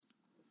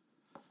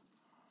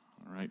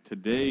Right?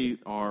 Today,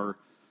 our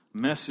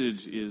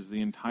message is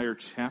the entire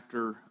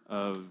chapter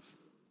of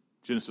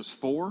Genesis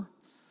 4,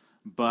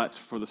 but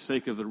for the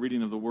sake of the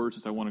reading of the word,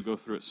 since I want to go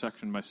through it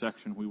section by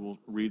section, we will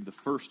read the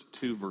first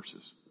two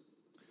verses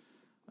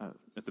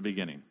at the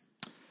beginning.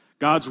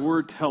 God's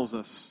word tells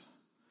us,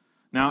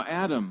 "Now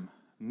Adam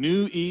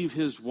knew Eve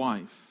his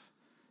wife,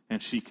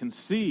 and she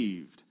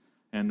conceived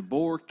and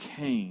bore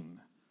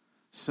Cain,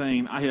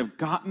 saying, 'I have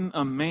gotten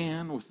a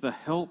man with the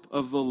help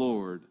of the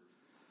Lord.'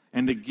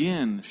 And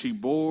again she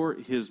bore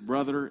his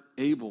brother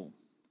Abel.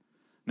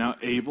 Now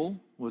Abel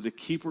was a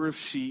keeper of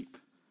sheep,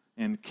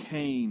 and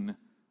Cain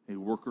a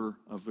worker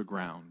of the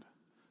ground."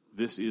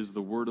 This is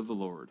the word of the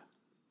Lord.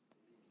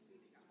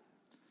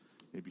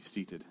 You may be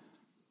seated.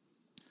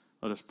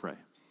 Let us pray.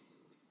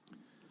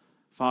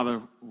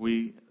 Father,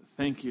 we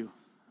thank you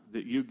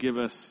that you give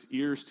us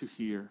ears to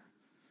hear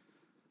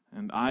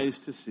and eyes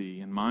to see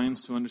and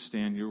minds to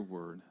understand your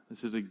word.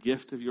 This is a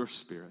gift of your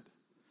Spirit.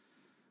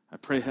 I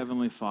pray,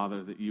 Heavenly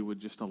Father, that you would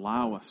just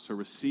allow us to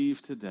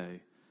receive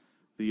today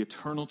the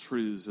eternal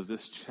truths of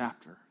this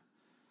chapter,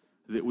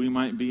 that we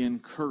might be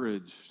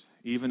encouraged,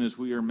 even as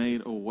we are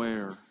made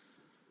aware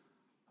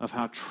of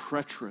how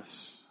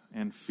treacherous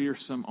and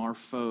fearsome our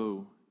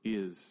foe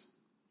is.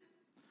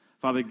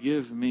 Father,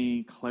 give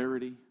me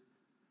clarity,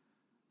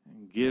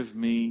 and give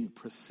me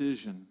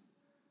precision,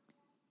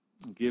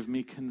 and give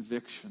me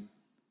conviction,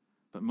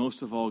 but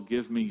most of all,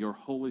 give me your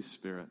Holy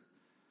Spirit,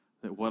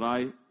 that what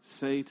I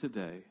say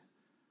today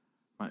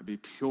might be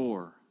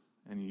pure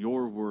and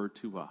your word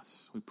to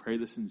us. We pray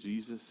this in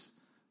Jesus'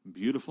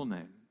 beautiful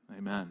name.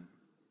 Amen.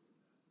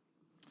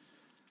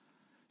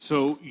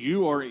 So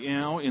you are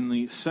now in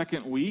the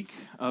second week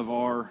of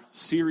our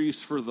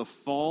series for the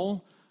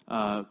fall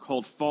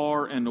called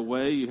Far and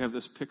Away. You have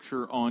this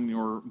picture on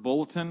your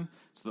bulletin.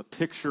 It's the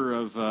picture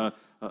of a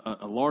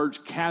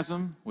large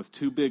chasm with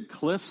two big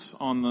cliffs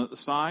on the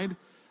side.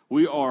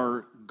 We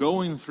are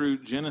going through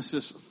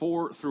Genesis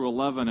 4 through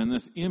 11, and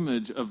this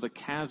image of the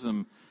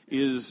chasm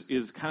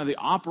is kind of the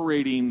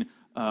operating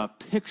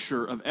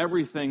picture of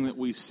everything that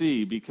we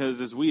see,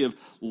 because as we have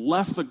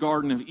left the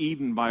Garden of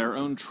Eden by our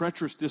own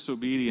treacherous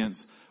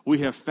disobedience, we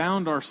have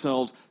found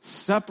ourselves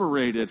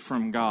separated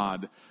from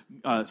God.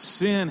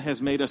 Sin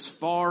has made us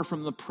far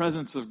from the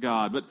presence of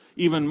God, but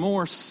even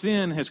more,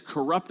 sin has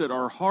corrupted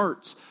our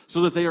hearts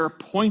so that they are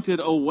pointed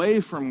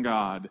away from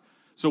God.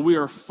 So we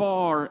are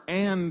far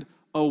and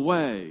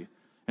away.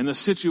 And the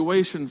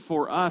situation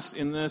for us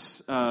in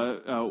this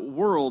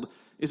world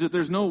is that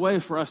there's no way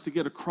for us to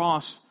get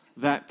across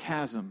that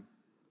chasm.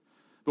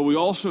 But we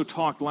also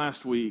talked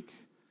last week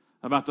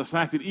about the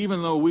fact that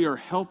even though we are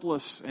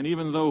helpless and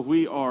even though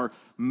we are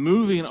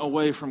moving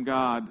away from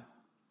God,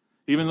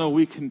 even though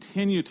we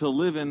continue to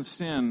live in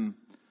sin,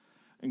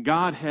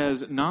 God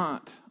has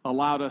not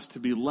allowed us to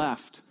be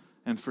left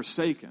and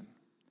forsaken.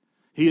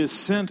 He has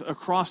sent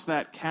across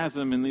that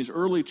chasm in these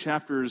early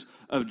chapters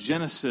of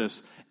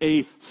Genesis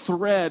a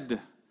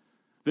thread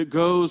that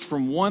goes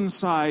from one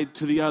side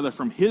to the other,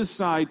 from his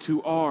side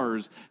to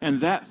ours,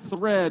 and that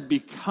thread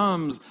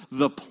becomes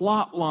the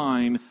plot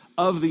line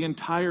of the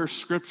entire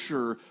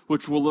Scripture,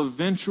 which will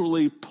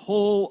eventually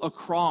pull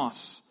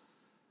across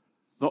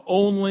the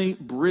only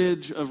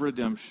bridge of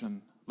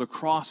redemption, the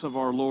cross of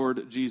our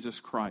Lord Jesus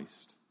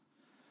Christ.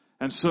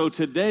 And so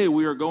today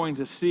we are going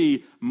to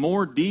see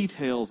more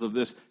details of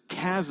this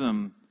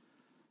chasm,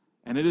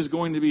 and it is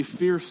going to be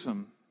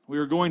fearsome. We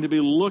are going to be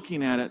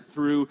looking at it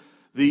through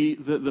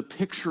the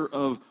picture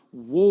of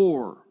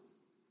war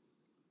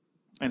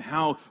and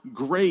how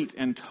great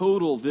and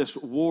total this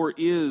war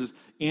is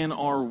in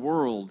our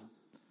world.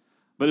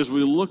 But as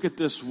we look at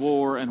this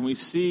war and we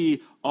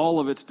see all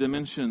of its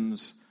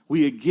dimensions,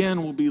 we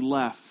again will be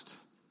left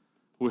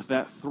with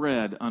that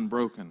thread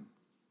unbroken.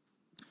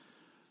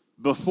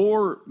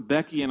 Before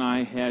Becky and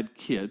I had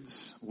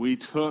kids, we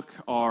took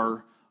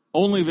our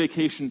only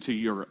vacation to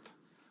Europe.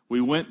 We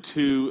went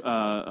to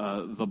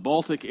the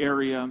Baltic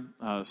area,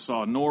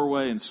 saw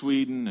Norway and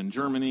Sweden and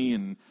Germany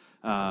and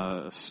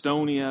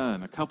Estonia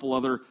and a couple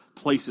other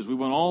places. We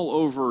went all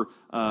over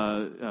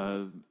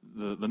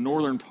the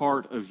northern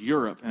part of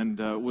Europe and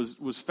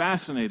was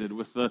fascinated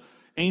with the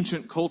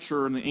ancient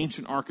culture and the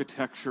ancient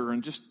architecture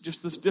and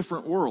just this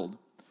different world.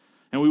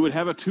 And we would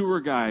have a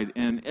tour guide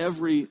in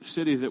every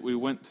city that we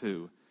went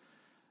to.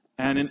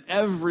 And in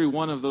every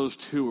one of those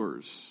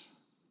tours,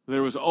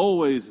 there was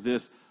always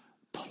this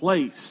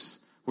place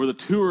where the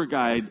tour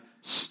guide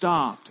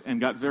stopped and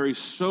got very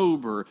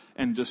sober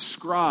and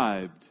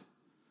described,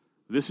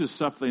 this is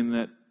something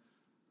that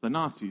the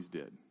Nazis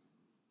did.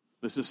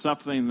 This is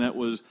something that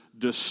was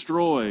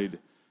destroyed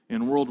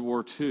in World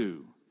War II.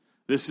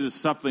 This is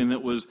something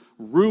that was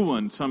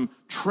ruined, some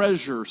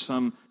treasure,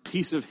 some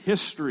piece of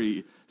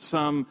history,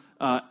 some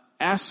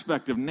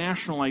aspect of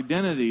national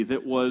identity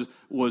that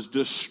was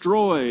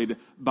destroyed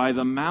by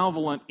the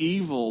malevolent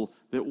evil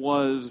that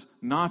was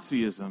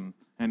Nazism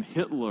and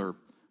Hitler,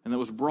 and that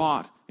was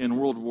brought in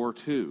World War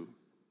II.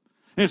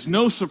 And it's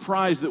no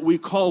surprise that we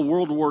call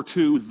World War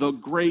II the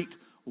Great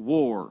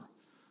War.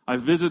 I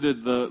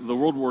visited the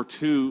World War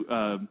II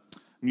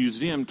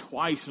museum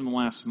twice in the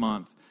last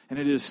month, and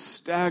it is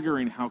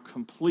staggering how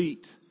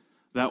complete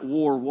that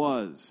war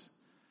was.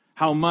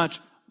 How much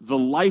the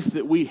life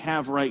that we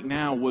have right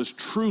now was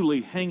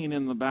truly hanging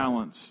in the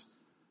balance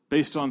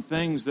based on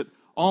things that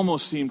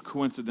almost seemed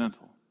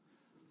coincidental.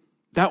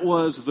 That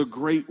was the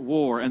Great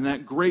War, and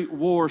that Great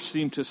War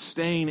seemed to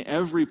stain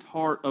every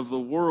part of the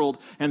world,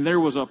 and there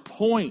was a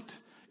point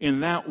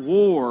in that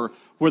war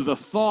where the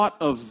thought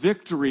of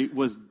victory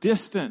was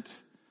distant,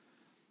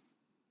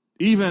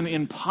 even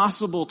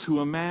impossible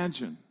to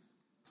imagine.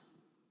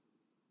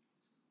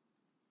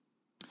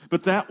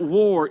 But that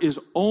war is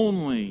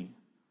only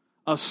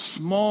a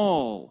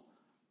small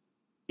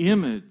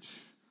image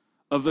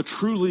of the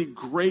truly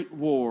great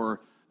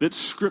war that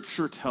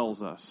Scripture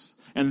tells us.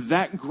 And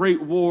that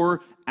great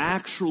war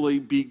actually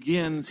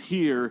begins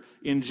here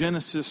in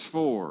Genesis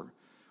 4.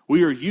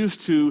 We are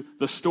used to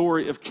the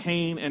story of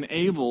Cain and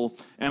Abel,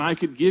 and I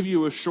could give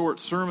you a short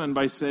sermon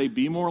by saying,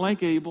 be more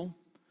like Abel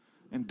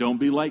and don't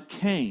be like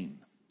Cain.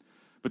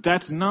 But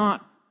that's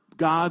not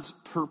God's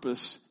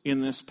purpose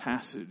in this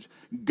passage.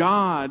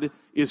 God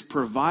is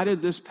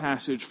provided this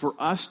passage for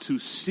us to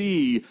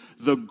see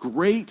the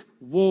great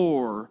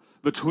war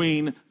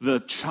between the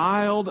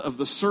child of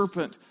the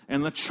serpent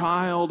and the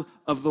child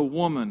of the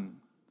woman.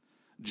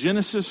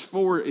 Genesis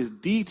 4 is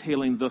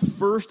detailing the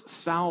first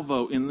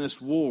salvo in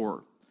this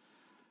war.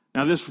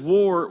 Now, this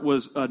war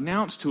was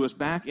announced to us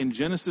back in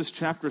Genesis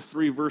chapter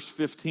 3, verse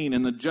 15.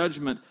 In the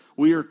judgment,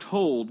 we are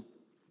told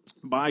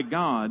by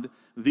God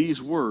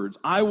these words,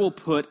 I will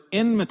put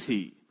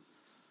enmity,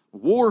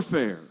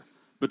 warfare,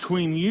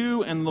 between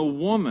you and the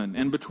woman,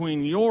 and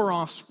between your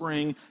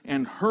offspring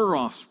and her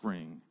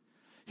offspring.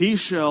 He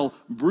shall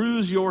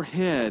bruise your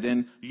head,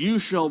 and you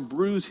shall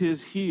bruise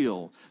his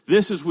heel.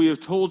 This, as we have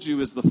told you,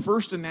 is the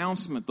first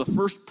announcement, the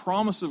first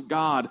promise of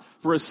God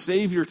for a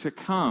Savior to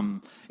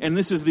come. And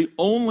this is the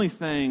only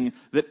thing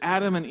that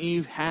Adam and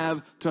Eve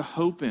have to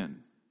hope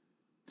in.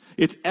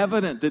 It's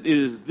evident that it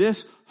is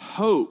this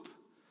hope,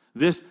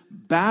 this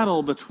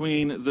battle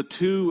between the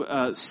two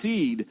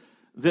seed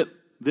that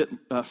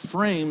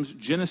frames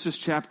Genesis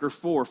chapter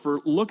 4. For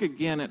look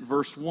again at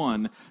verse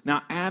 1.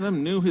 Now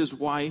Adam knew his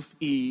wife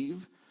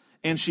Eve,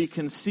 and she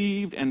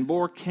conceived and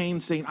bore Cain,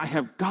 saying, I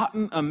have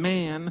gotten a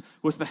man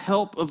with the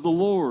help of the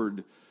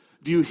Lord.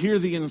 Do you hear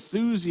the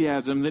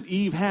enthusiasm that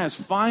Eve has?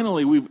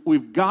 Finally,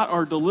 we've got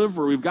our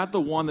deliverer. We've got the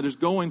one that is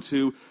going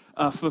to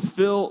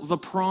fulfill the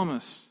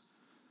promise.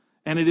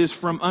 And it is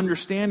from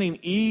understanding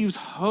Eve's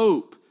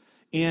hope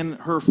in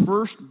her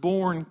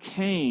firstborn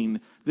Cain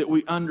that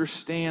we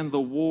understand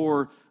the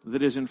war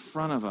that is in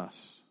front of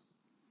us.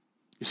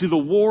 You see, the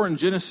war in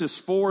Genesis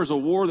 4 is a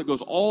war that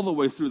goes all the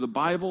way through the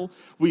Bible.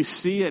 We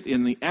see it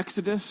in the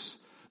Exodus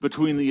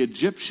between the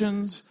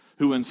Egyptians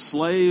who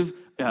enslave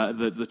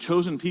the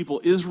chosen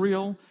people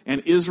Israel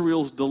and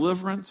Israel's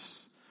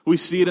deliverance. We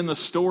see it in the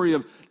story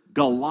of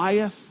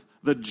Goliath,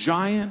 the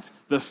giant,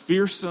 the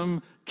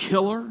fearsome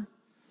killer,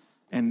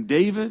 and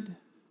David.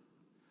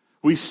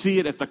 We see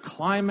it at the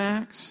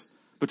climax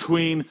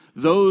between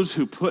those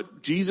who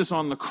put Jesus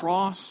on the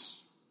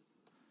cross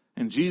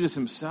and Jesus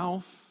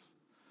himself.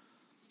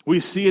 We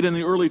see it in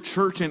the early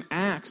church in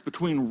Acts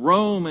between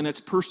Rome and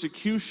its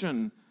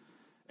persecution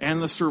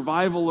and the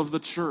survival of the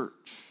church.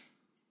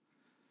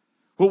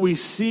 What we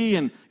see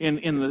in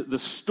the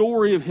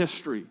story of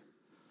history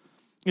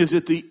is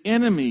that the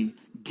enemy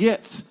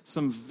gets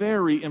some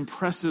very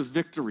impressive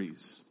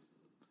victories.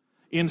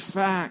 In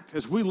fact,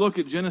 as we look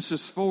at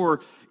Genesis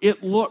 4,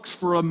 it looks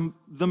for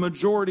the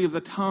majority of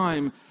the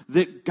time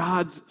that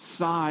God's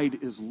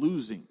side is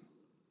losing.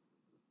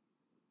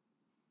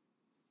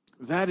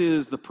 That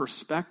is the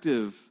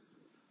perspective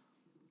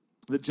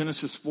that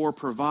Genesis 4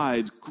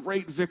 provides.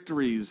 Great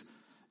victories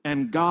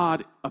and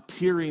God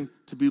appearing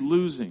to be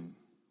losing.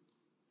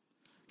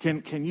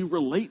 Can you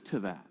relate to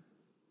that?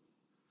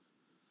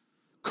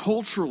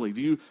 Culturally,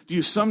 do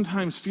you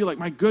sometimes feel like,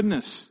 my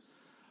goodness,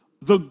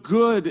 the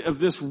good of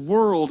this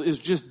world is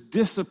just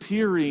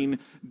disappearing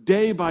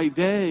day by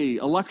day,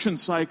 election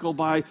cycle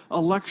by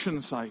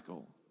election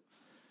cycle?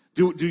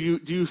 Do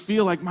you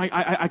feel like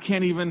I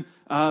can't even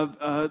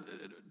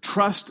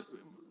trust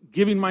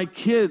giving my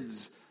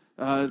kids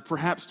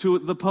perhaps to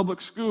the public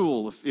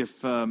school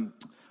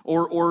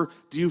or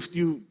do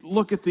you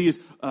look at these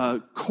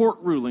court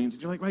rulings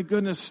and you're like, my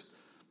goodness,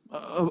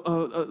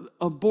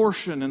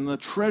 abortion and the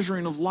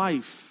treasuring of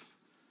life,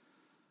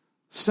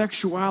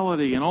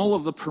 sexuality and all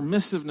of the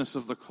permissiveness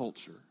of the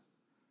culture.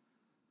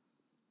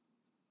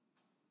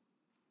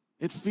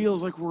 It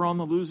feels like we're on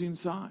the losing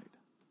side.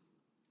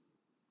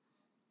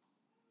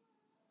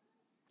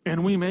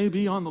 And we may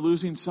be on the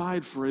losing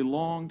side for a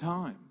long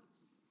time.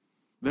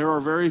 There are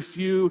very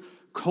few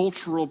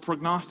cultural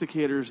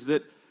prognosticators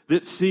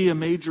that see a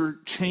major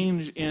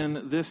change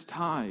in this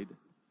tide.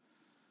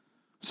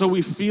 So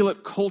we feel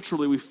it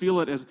culturally, we feel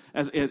it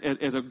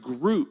as a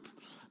group,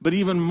 but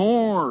even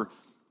more,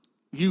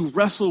 you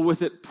wrestle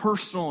with it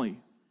personally.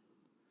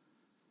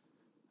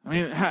 I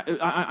mean,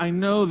 I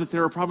know that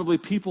there are probably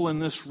people in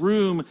this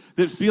room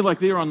that feel like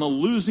they are on the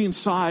losing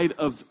side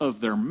of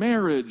their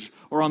marriage,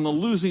 or on the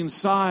losing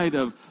side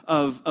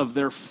of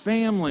their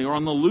family, or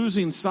on the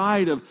losing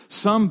side of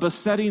some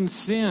besetting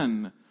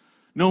sin.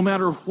 No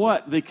matter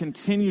what, they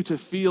continue to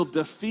feel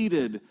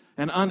defeated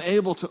and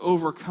unable to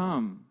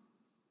overcome.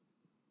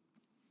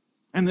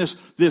 And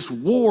this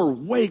war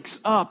wakes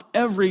up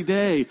every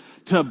day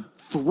to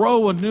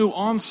throw a new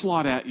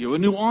onslaught at you, a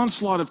new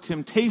onslaught of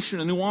temptation,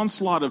 a new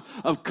onslaught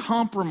of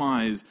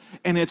compromise,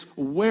 and it's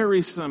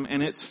wearisome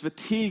and it's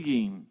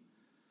fatiguing.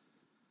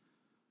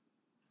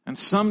 And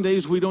some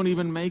days we don't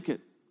even make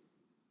it.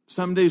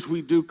 Some days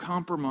we do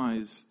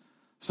compromise.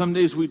 Some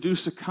days we do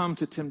succumb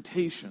to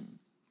temptation.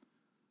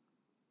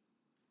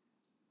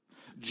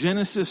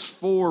 Genesis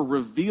 4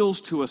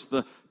 reveals to us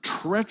the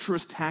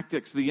treacherous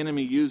tactics the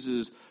enemy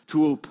uses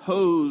to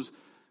oppose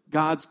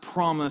God's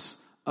promise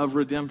of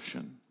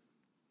redemption.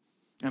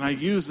 And I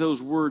use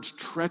those words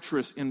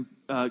treacherous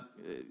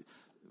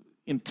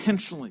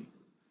intentionally.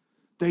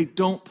 They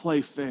don't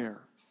play fair.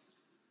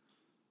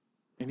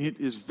 And it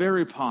is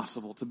very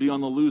possible to be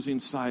on the losing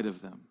side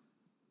of them.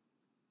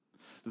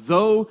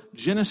 Though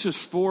Genesis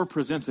 4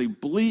 presents a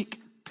bleak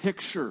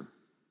picture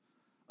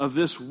of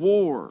this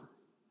war,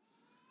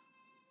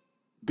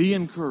 be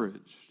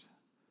encouraged.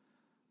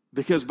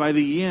 Because by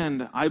the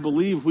end, I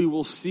believe we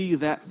will see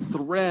that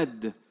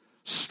thread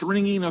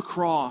stringing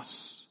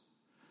across,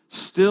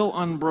 still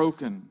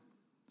unbroken.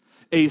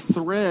 A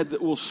thread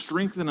that will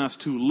strengthen us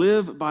to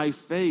live by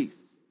faith,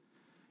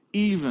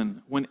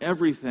 even when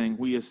everything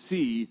we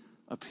see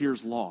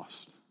appears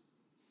lost.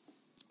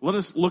 Let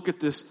us look at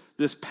this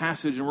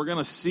passage, and we're going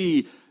to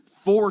see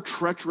 4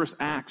 treacherous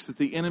acts that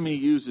the enemy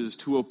uses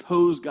to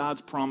oppose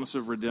God's promise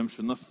of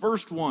redemption. The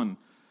first one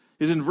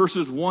is in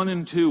verses 1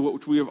 and 2,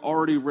 which we have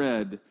already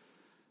read.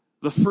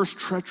 The first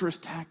treacherous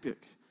tactic: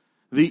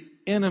 the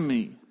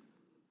enemy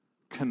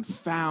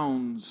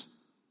confounds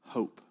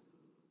hope.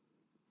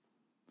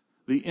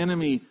 The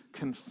enemy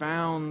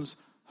confounds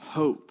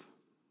hope.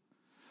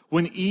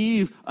 When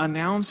Eve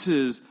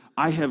announces,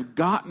 "I have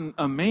gotten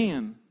a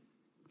man,"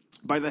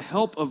 by the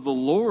help of the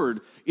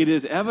Lord, it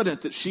is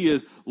evident that she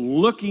is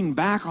looking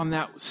back on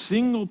that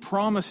single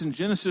promise in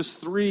Genesis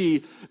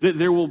 3 that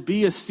there will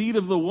be a seed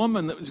of the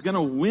woman that is going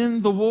to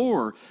win the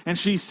war. And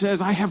she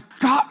says, "I have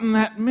gotten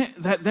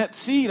that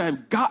seed.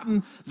 I've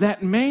gotten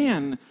that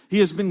man. He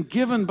has been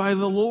given by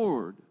the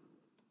Lord."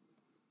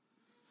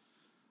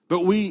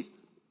 But we,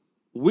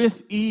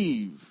 with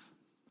Eve,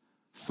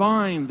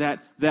 find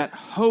that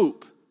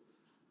hope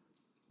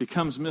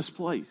becomes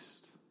misplaced.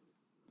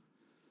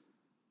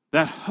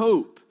 That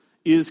hope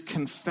is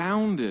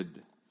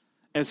confounded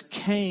as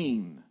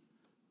Cain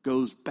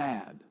goes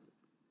bad.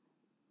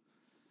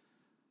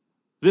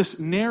 This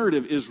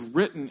narrative is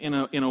written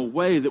in a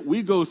way that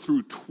we go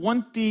through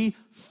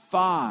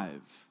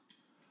 25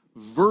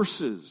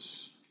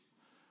 verses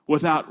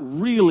without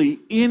really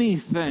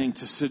anything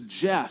to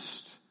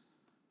suggest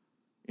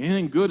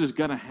anything good is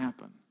going to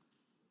happen.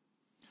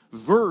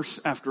 Verse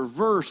after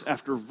verse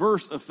after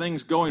verse of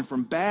things going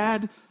from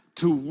bad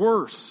to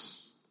worse.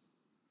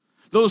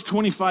 Those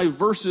 25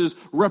 verses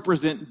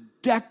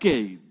represent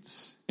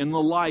decades in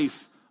the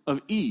life of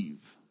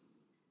Eve.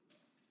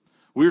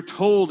 We're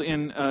told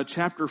in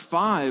chapter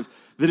 5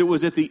 that it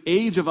was at the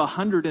age of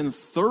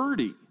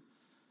 130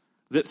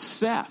 that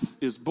Seth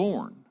is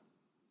born.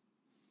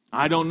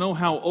 I don't know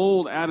how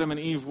old Adam and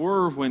Eve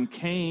were when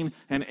Cain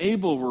and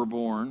Abel were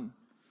born,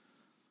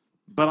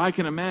 but I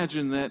can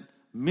imagine that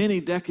many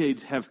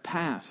decades have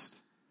passed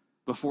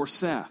before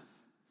Seth.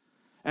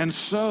 And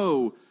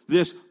so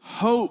this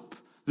hope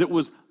that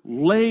was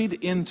laid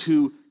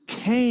into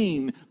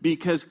Cain,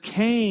 because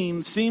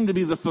Cain seemed to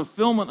be the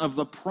fulfillment of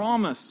the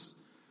promise,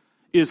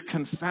 is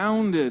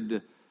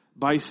confounded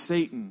by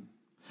Satan.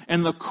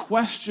 And the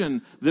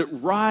question that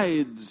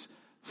rides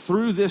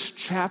through this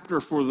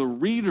chapter for the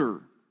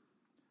reader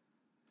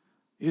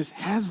is,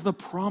 has the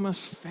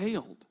promise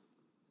failed?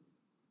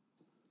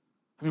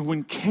 I mean,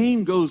 when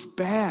Cain goes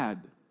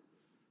bad,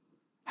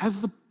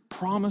 has the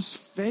promise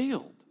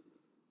failed?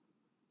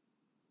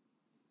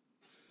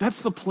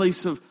 That's the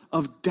place of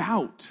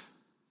doubt.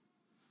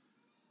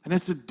 And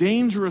it's a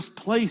dangerous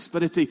place,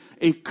 but it's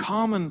a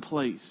common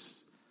place.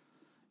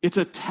 It's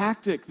a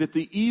tactic that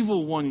the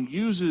evil one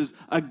uses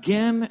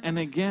again and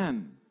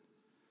again.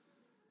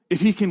 If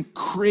he can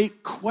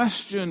create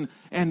question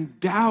and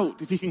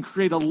doubt, if he can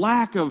create a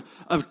lack of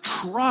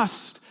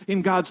trust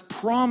in God's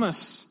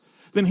promise,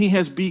 then he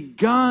has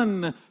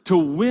begun to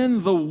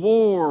win the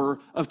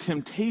war of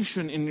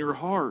temptation in your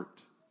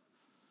heart.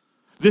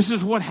 This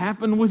is what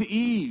happened with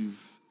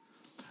Eve.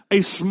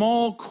 A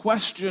small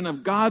question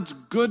of God's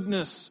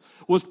goodness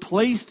was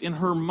placed in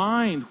her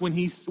mind when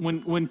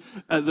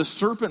the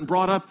serpent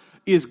brought up,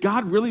 "Is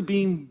God really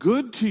being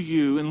good to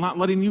you and not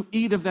letting you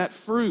eat of that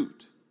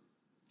fruit?"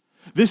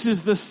 This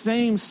is the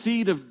same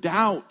seed of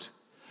doubt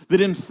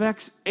that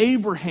infects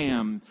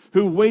Abraham,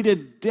 who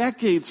waited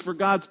decades for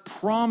God's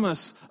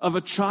promise of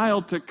a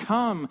child to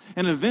come,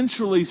 and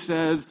eventually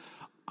says,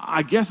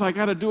 I guess I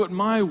got to do it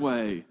my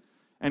way,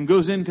 and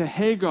goes into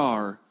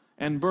Hagar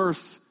and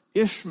births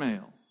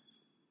Ishmael.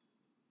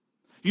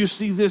 You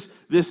see,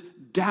 this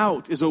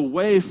doubt is a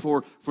way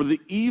for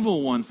the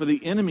evil one, for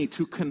the enemy,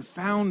 to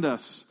confound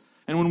us.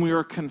 And when we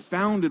are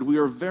confounded, we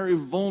are very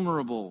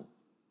vulnerable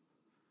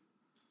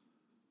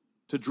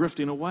to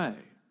drifting away,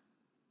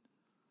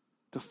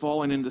 to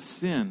falling into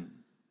sin.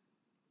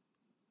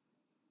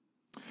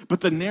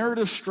 But the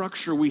narrative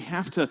structure, we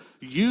have to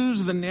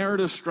use the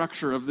narrative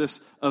structure of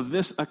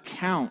this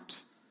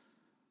account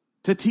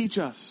to teach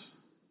us.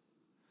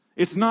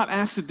 It's not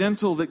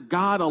accidental that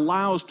God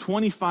allows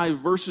 25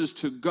 verses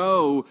to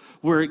go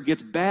where it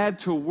gets bad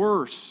to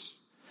worse.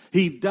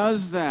 He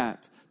does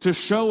that to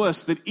show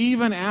us that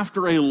even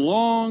after a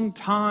long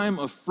time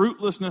of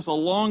fruitlessness, a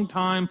long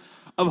time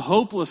of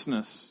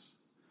hopelessness,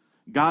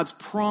 God's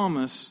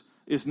promise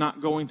is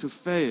not going to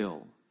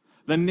fail.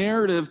 The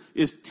narrative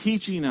is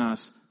teaching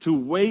us to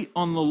wait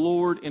on the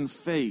Lord in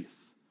faith,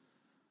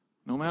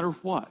 no matter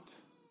what.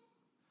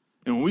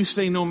 And when we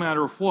say no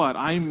matter what,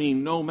 I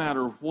mean no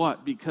matter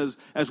what, because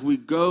as we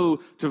go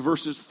to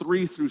verses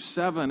 3 through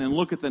 7 and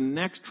look at the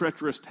next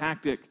treacherous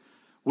tactic,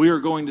 we are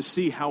going to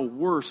see how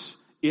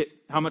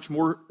much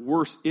more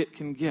worse it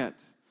can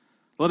get.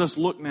 Let us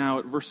look now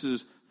at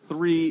verses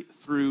 3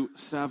 through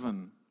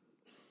 7.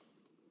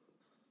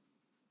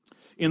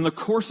 In the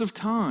course of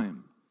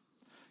time,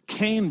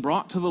 Cain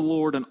brought to the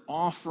Lord an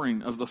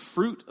offering of the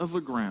fruit of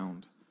the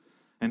ground,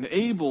 and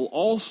Abel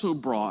also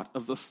brought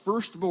of the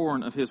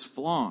firstborn of his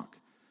flock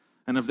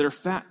and of their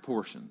fat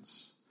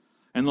portions.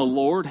 And the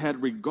Lord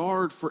had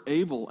regard for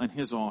Abel and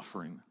his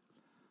offering,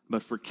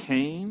 but for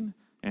Cain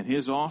and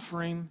his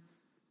offering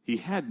he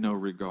had no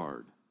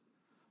regard.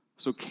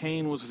 So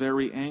Cain was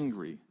very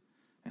angry,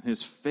 and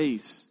his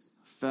face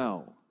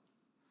fell.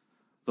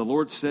 The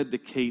Lord said to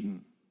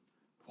Cain,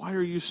 "Why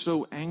are you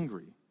so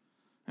angry?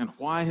 And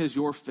why has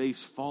your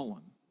face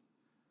fallen?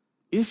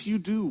 If you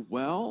do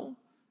well,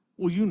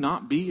 will you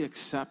not be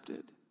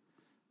accepted?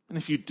 And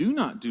if you do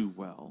not do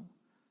well,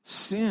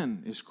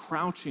 sin is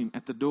crouching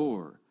at the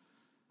door.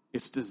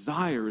 Its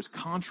desire is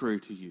contrary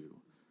to you,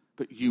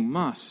 but you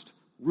must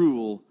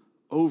rule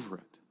over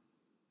it."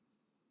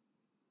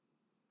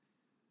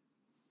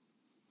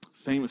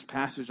 Famous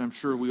passage, I'm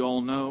sure we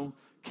all know.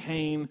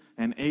 Cain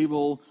and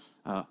Abel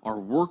are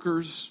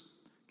workers.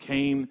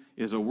 Cain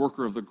is a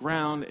worker of the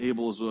ground.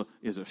 Abel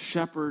is a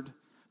shepherd.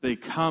 They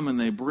come and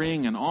they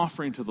bring an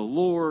offering to the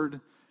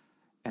Lord.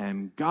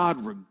 And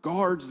God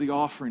regards the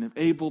offering of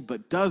Abel,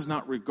 but does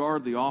not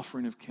regard the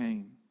offering of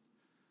Cain.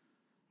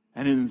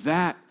 And in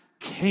that,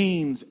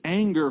 Cain's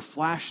anger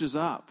flashes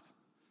up.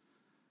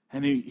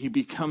 And he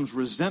becomes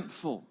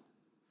resentful.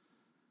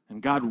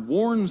 And God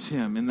warns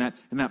him in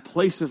that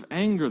place of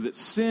anger that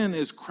sin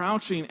is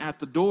crouching at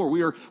the door.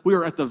 We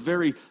are at the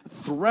very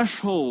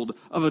threshold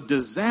of a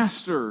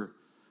disaster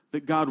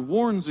that God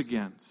warns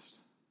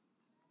against.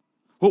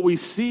 What we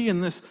see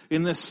in this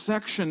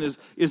section is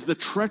the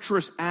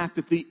treacherous act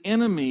that the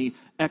enemy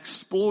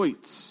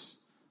exploits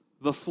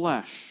the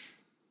flesh.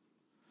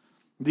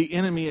 The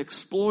enemy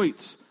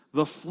exploits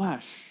the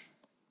flesh.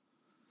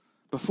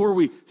 Before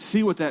we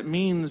see what that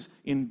means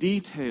in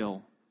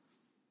detail,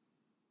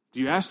 do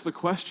you ask the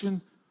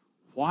question,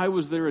 why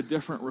was there a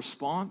different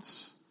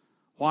response?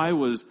 Why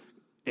was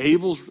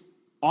Abel's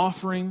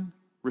offering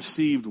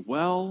received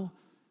well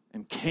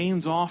and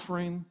Cain's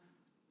offering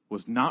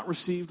was not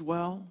received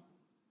well?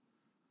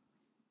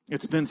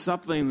 It's been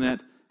something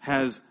that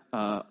has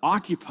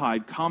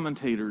occupied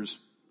commentators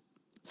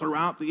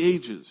throughout the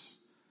ages.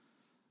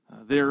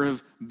 There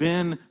have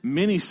been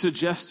many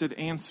suggested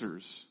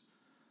answers.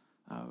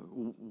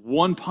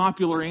 One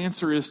popular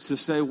answer is to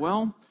say,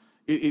 well,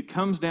 it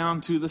comes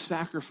down to the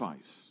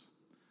sacrifice.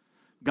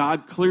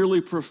 God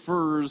clearly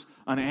prefers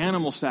an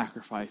animal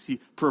sacrifice. He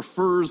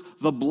prefers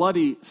the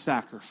bloody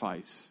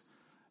sacrifice.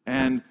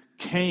 And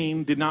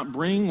Cain did not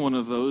bring one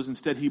of those.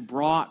 Instead, he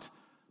brought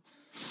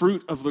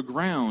fruit of the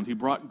ground. He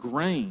brought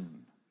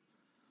grain.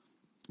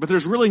 But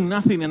there's really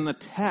nothing in the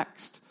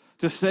text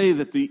to say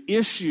that the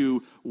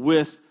issue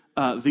with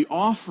the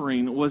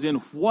offering was in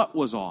what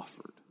was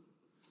offered.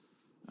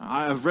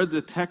 I've read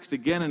the text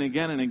again and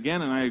again and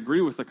again, and I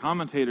agree with the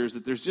commentators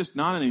that there's just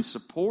not any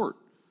support.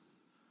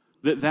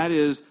 That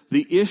is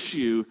the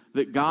issue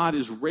that God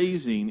is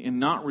raising in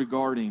not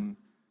regarding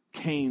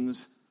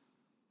Cain's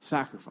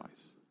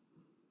sacrifice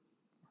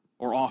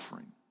or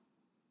offering.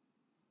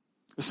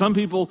 Some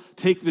people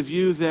take the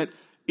view that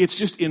it's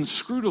just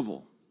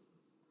inscrutable.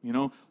 You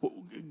know,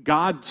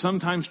 God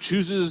sometimes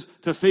chooses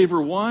to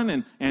favor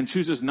one and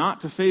chooses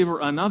not to favor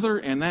another,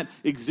 and that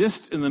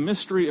exists in the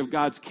mystery of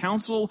God's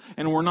counsel,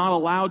 and we're not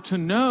allowed to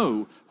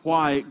know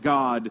why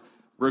God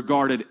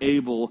regarded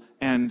Abel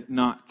and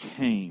not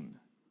Cain.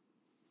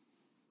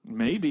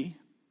 Maybe.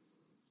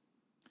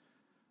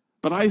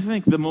 But I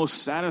think the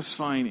most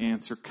satisfying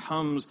answer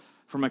comes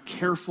from a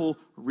careful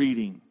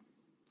reading.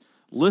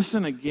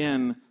 Listen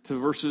again to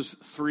verses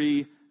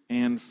 3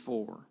 and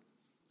 4.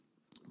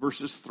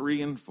 Verses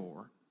 3 and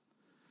 4.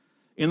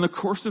 In the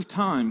course of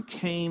time,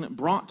 Cain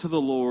brought to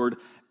the Lord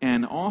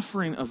an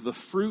offering of the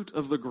fruit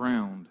of the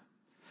ground.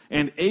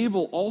 And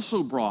Abel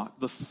also brought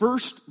the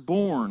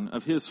firstborn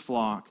of his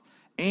flock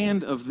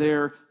and of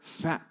their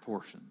fat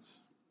portions.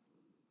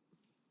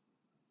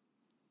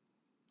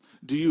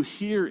 Do you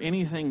hear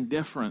anything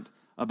different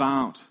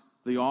about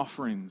the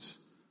offerings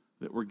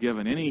that were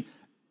given? Any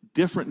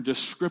different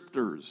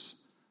descriptors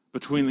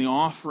between the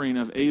offering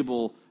of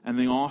Abel and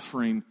the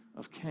offering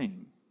of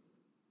Cain?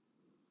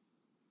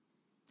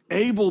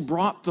 Abel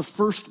brought the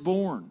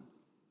firstborn.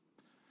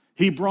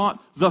 He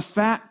brought the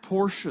fat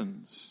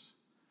portions.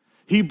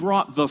 He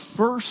brought the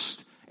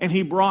first and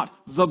he brought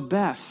the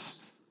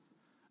best.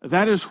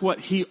 That is what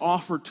he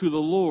offered to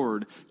the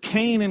Lord.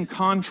 Cain, in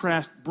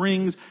contrast,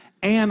 brings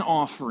an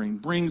offering,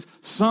 brings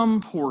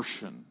some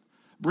portion,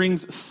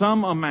 brings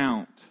some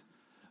amount.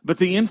 But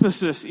the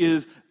emphasis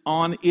is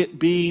on it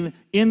being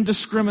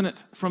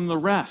indiscriminate from the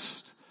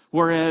rest,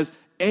 whereas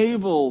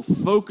Abel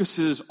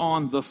focuses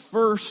on the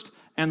first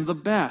and the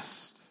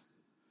best.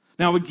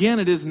 Now again,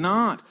 it is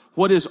not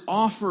what is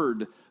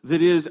offered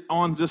that is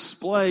on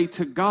display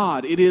to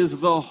God. It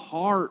is the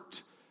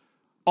heart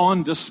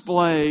on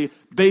display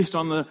based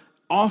on the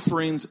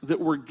offerings that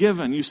were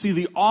given. You see,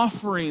 the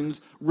offerings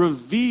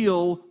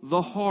reveal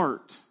the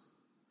heart.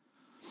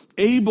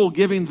 Abel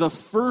giving the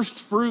first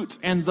fruits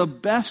and the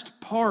best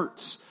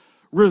parts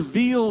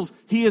reveals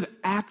he is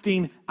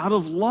acting out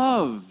of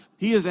love.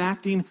 He is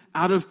acting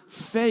out of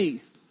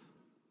faith.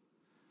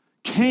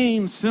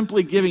 Cain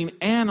simply giving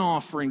an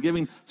offering,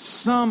 giving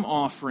some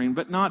offering,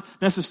 but not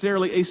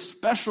necessarily a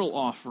special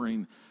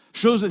offering,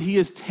 shows that he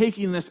is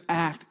taking this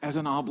act as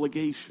an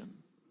obligation.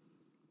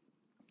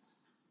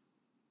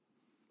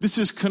 This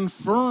is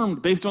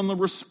confirmed based on the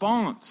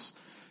response.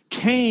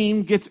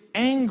 Cain gets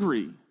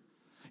angry.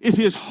 If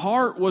his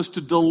heart was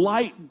to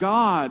delight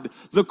God,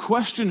 the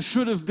question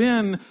should have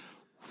been,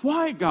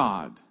 why,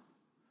 God?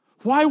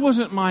 Why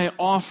wasn't my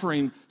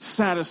offering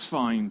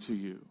satisfying to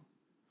you?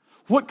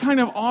 What kind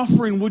of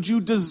offering would you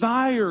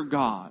desire,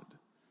 God?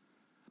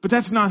 But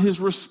that's not his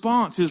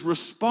response. His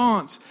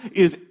response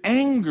is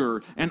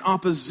anger and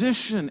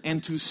opposition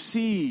and to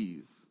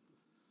seethe.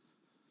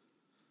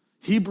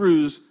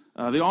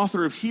 The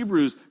author of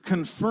Hebrews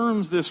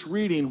confirms this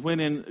reading when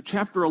in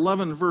chapter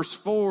 11, verse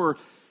 4,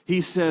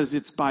 he says,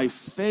 it's by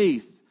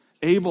faith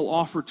Abel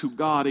offered to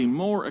God a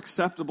more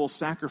acceptable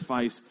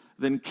sacrifice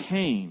than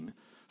Cain,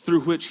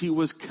 through which he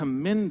was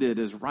commended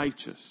as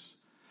righteous.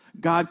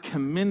 God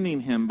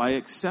commending him by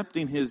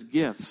accepting his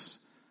gifts,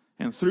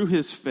 and through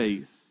his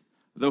faith,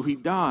 though he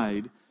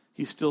died,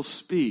 he still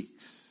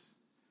speaks.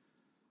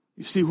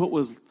 You see, what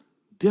was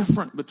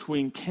different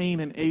between Cain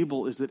and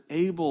Abel is that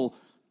Abel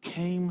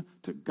came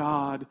to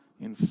God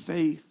in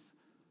faith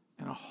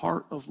and a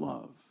heart of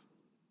love.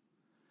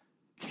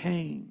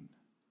 Cain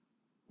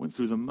went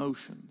through the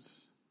motions,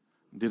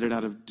 did it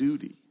out of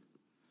duty.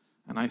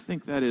 And I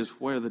think that is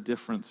where the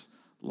difference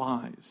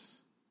lies.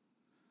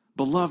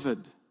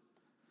 Beloved,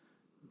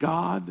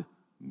 God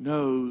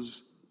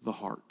knows the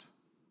heart.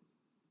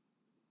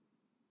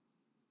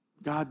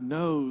 God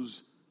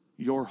knows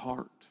your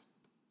heart.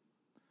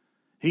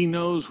 He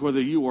knows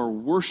whether you are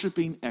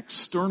worshiping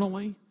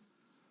externally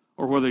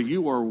or whether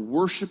you are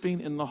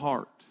worshiping in the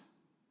heart.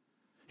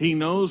 He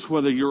knows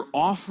whether your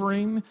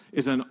offering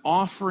is an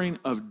offering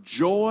of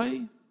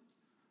joy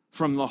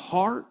from the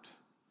heart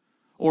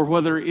or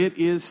whether it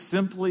is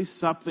simply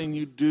something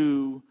you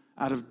do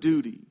out of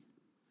duty.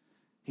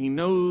 He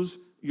knows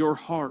your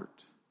heart.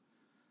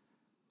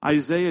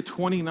 Isaiah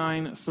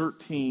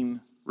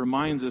 29:13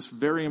 reminds us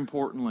very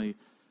importantly,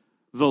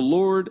 the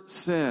Lord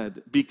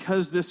said,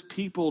 because this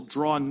people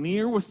draw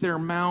near with their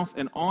mouth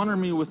and honor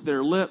me with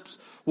their lips,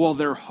 while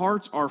their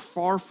hearts are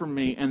far from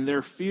me, and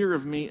their fear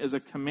of me is a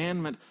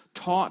commandment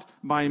taught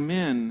by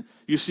men.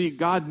 You see,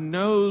 God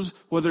knows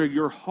whether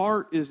your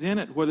heart is in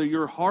it, whether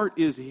your heart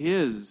is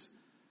His.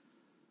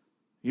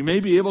 You may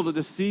be able to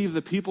deceive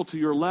the people to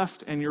your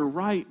left and your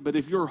right, but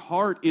if your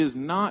heart is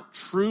not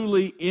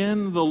truly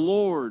in the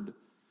Lord,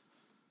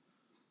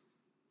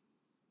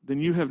 then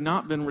you have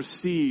not been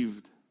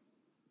received.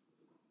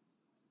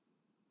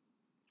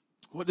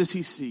 What does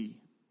He see?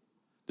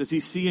 Does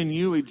He see in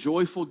you a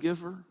joyful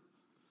giver?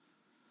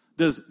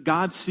 Does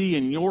God see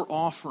in your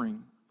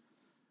offering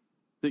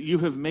that you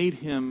have made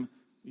Him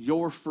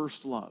your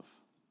first love?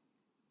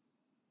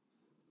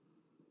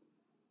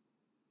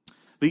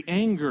 The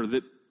anger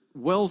that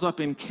wells up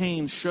in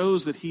Cain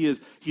shows that he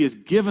is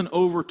given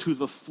over to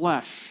the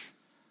flesh.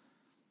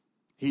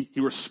 He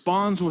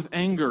responds with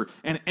anger,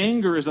 and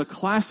anger is a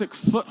classic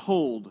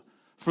foothold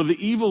for the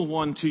evil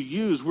one to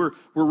use. We're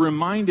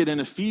reminded in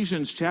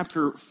Ephesians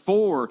chapter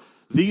 4,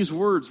 these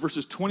words,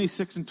 verses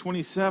 26 and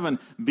 27,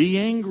 be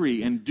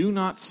angry and do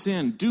not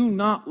sin. Do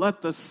not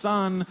let the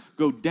sun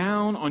go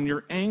down on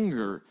your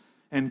anger,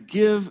 and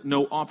give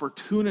no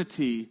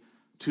opportunity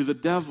to the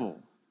devil.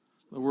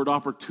 The word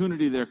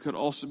opportunity there could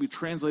also be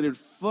translated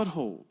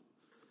foothold.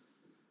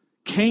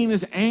 Cain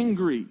is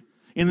angry.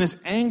 In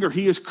this anger,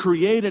 he has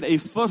created a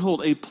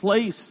foothold, a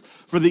place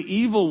for the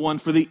evil one,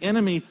 for the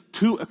enemy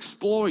to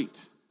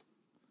exploit.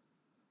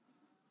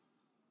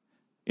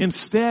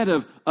 Instead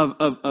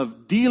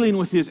of dealing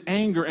with his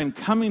anger and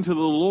coming to the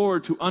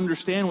Lord to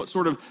understand what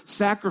sort of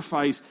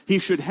sacrifice he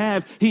should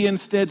have, he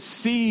instead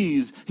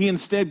sees, he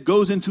instead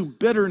goes into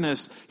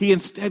bitterness, he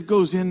instead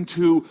goes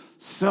into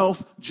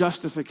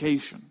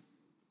self-justification.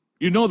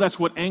 You know that's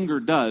what anger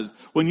does.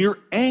 When you're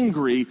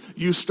angry,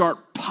 you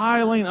start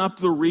piling up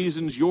the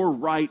reasons you're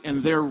right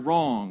and they're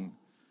wrong.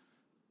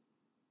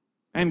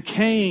 And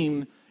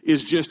Cain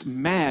is just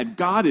mad.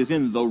 God is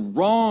in the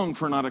wrong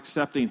for not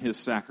accepting his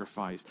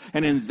sacrifice.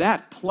 And in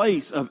that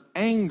place of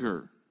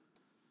anger,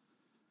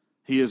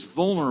 he is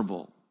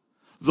vulnerable.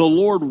 The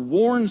Lord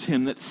warns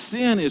him that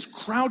sin is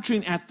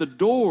crouching at the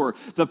door.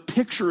 The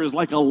picture is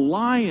like a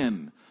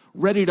lion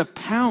ready to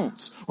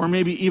pounce, or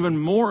maybe even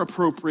more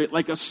appropriate,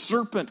 like a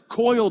serpent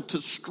coiled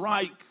to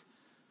strike.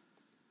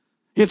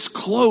 It's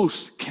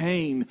close,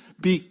 Cain.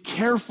 Be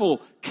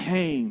careful,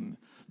 Cain.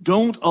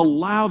 Don't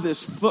allow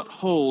this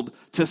foothold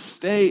to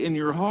stay in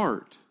your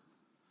heart.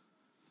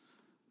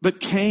 But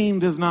Cain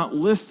does not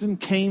listen.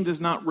 Cain does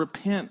not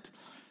repent.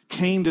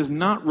 Cain does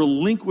not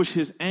relinquish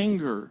his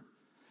anger.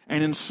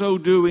 And in so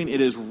doing,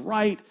 it is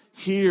right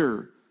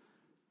here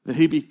that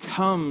he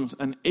becomes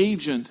an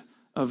agent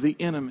of the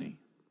enemy.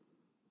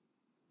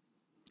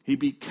 He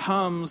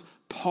becomes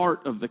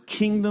part of the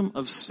kingdom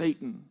of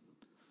Satan.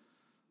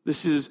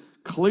 This is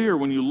clear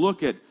when you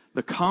look at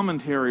the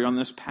commentary on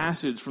this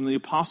passage from the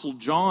Apostle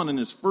John in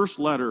his first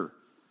letter,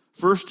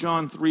 1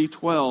 John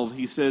 3:12.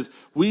 He says,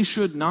 "We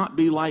should not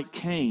be like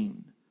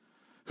Cain,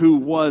 who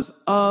was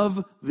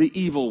of the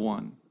evil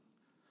one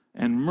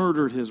and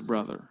murdered his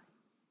brother."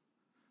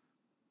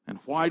 And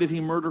why did he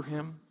murder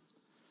him?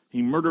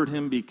 He murdered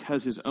him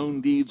because his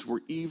own deeds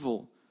were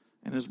evil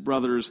and his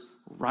brother's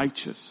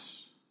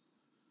righteous.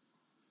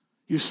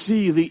 You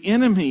see, the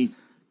enemy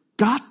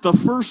got the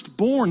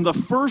firstborn, the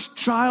first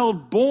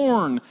child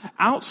born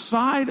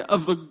outside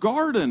of the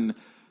garden.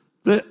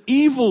 The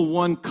evil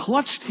one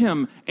clutched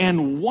him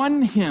and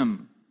won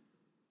him.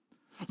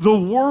 The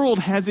world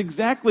has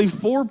exactly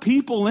 4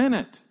 people in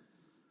it.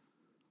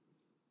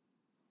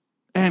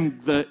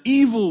 And the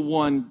evil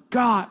one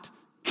got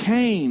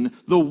Cain,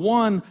 the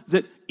one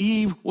that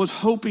Eve was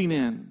hoping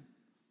in.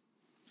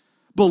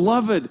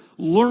 Beloved,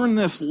 learn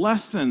this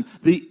lesson.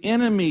 The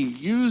enemy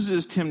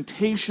uses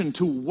temptation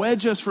to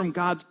wedge us from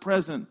God's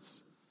presence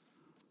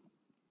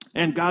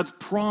and God's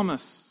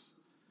promise.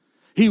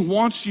 He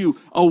wants you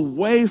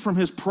away from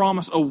his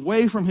promise,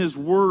 away from his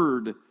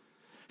word.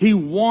 He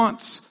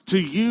wants to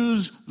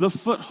use the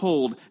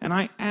foothold. And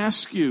I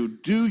ask you,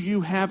 do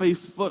you have a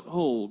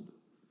foothold?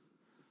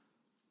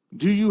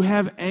 Do you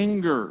have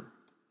anger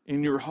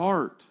in your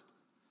heart?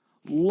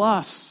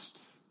 Lust,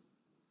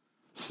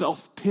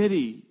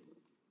 self-pity,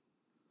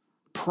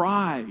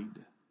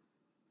 pride,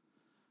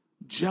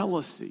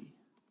 jealousy.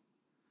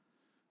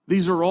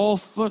 These are all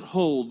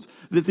footholds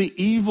that the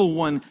evil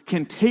one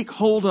can take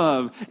hold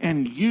of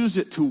and use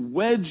it to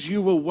wedge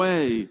you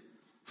away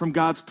from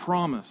God's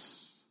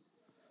promise.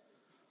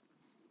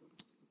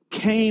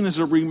 Cain is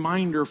a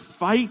reminder: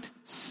 fight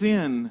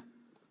sin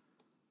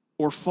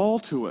or fall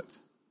to it.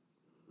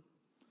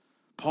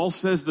 Paul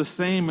says the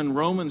same in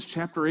Romans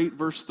chapter 8,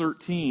 verse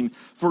 13.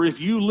 "For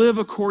if you live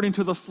according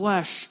to the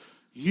flesh,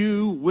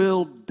 you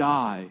will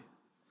die.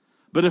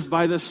 But if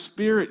by the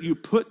Spirit you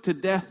put to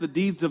death the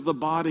deeds of the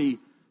body,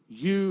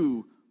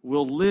 you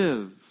will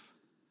live."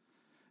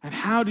 And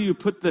how do you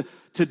put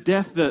to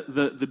death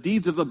the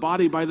deeds of the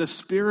body? By the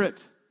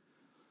Spirit.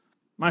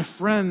 My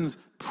friends,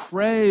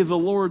 pray the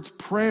Lord's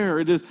Prayer.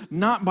 It is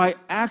not by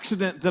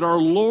accident that our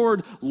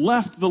Lord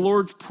left the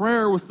Lord's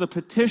Prayer with the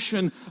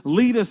petition,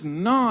 "Lead us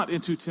not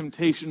into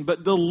temptation,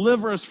 but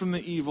deliver us from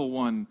the evil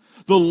one."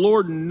 The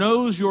Lord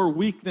knows your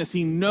weakness.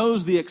 He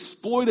knows the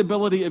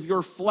exploitability of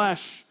your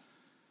flesh.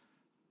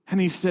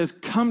 And he says,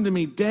 "Come to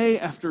me day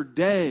after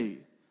day,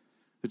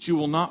 that you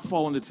will not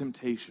fall into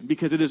temptation."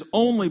 Because it is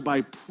only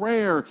by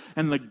prayer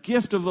and the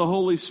gift of the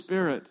Holy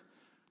Spirit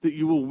that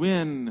you will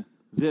win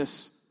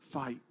this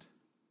fight.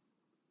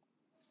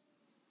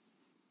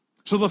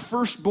 So the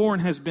firstborn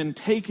has been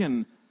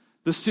taken.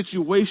 The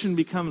situation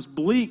becomes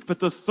bleak, but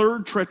the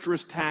third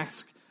treacherous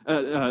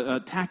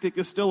tactic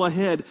is still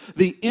ahead.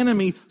 The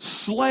enemy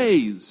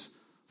slays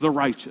the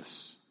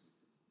righteous.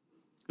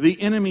 The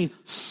enemy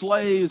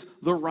slays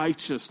the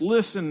righteous.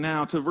 Listen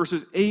now to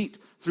verses 8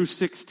 through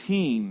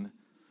 16.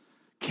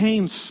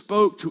 Cain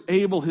spoke to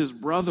Abel his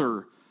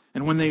brother,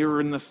 and when they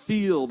were in the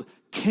field,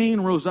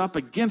 Cain rose up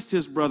against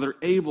his brother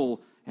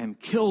Abel and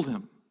killed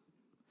him.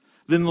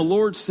 Then the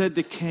Lord said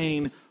to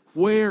Cain,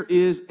 "Where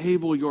is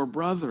Abel your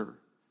brother?"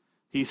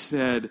 He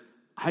said,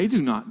 "I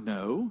do not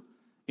know.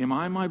 Am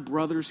I my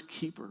brother's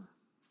keeper?"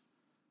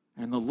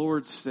 And the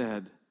Lord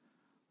said,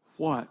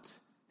 "What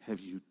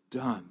have you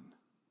done?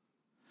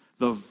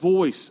 The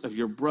voice of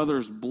your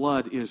brother's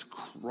blood is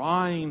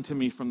crying to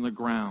me from the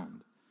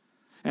ground.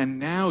 And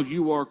now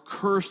you are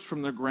cursed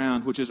from the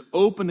ground, which has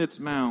opened its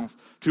mouth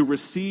to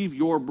receive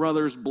your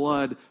brother's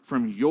blood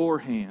from your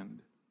hand.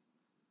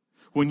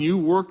 When you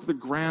work the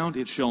ground,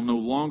 it shall no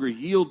longer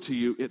yield to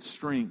you its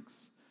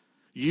strength.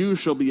 You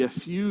shall be a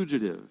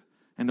fugitive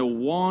and a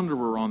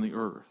wanderer on the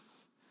earth.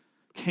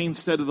 Cain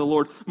said to the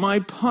Lord, my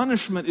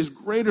punishment is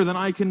greater than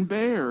I can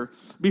bear.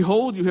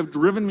 Behold, you have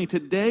driven me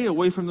today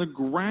away from the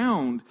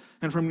ground,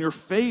 and from your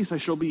face I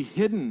shall be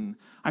hidden.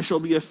 I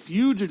shall be a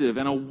fugitive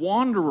and a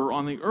wanderer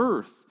on the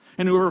earth,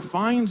 and whoever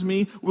finds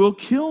me will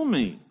kill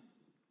me.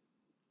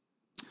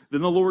 Then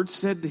the Lord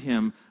said to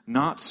him,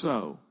 not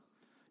so.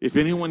 If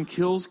anyone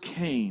kills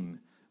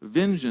Cain,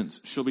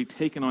 vengeance shall be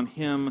taken on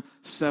him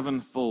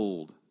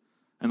sevenfold.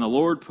 And the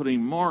Lord put a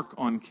mark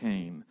on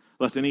Cain,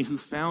 lest any who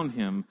found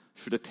him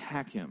should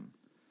attack him.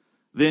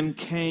 Then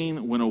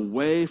Cain went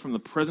away from the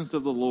presence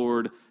of the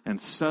Lord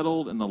and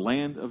settled in the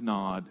land of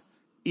Nod,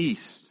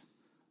 east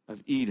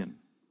of Eden.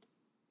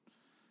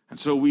 And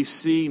so we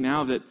see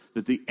now that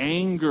the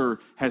anger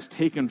has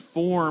taken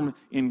form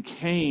in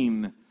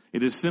Cain.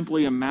 It is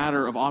simply a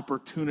matter of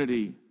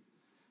opportunity.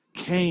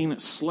 Cain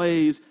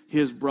slays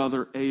his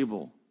brother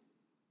Abel.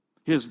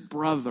 His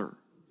brother.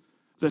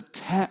 The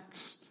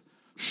text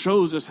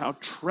shows us how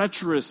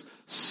treacherous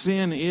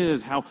sin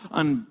is, how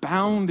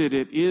unbounded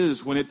it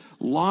is when it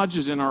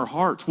lodges in our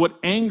hearts, what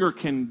anger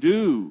can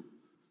do.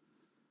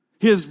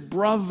 His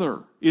brother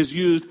is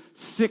used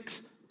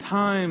 6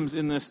 times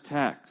in this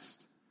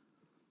text.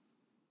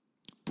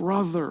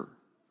 Brother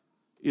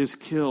is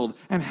killed.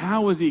 And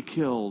how is he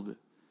killed?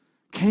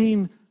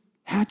 Cain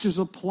hatches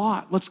a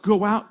plot. Let's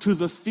go out to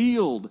the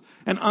field.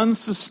 An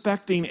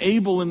unsuspecting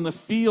Abel in the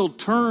field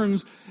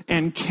turns,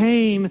 and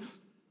Cain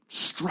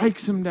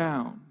strikes him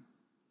down.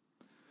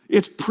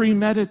 It's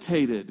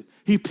premeditated.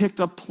 He picked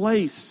a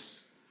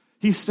place.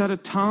 He set a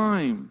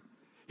time.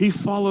 He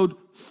followed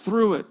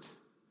through it.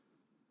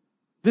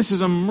 This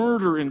is a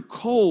murder in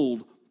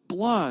cold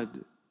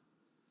blood.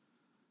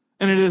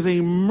 And it is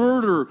a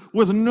murder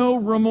with no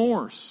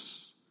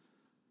remorse.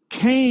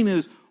 Cain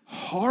is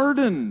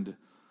hardened.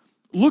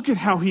 Look at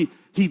how he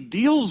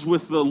deals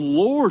with the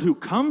Lord who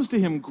comes to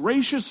him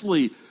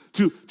graciously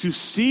to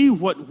see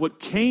what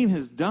Cain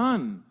has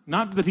done.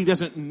 Not that he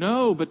doesn't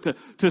know, but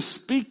to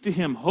speak to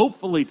him,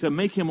 hopefully, to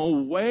make him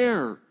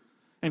aware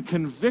and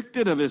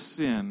convicted of his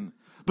sin.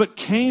 But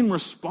Cain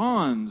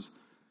responds,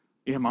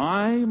 am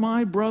I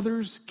my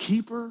brother's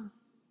keeper?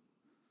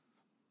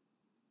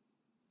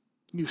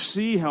 You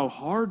see how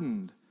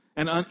hardened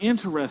and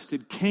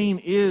uninterested Cain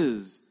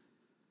is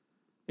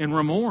in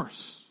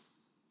remorse.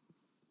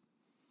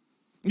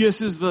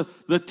 This is the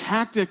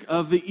tactic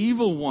of the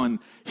evil one.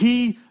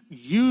 He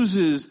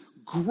uses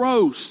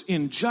gross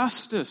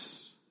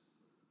injustice.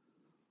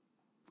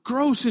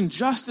 Gross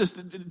injustice.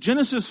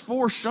 Genesis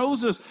 4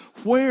 shows us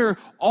where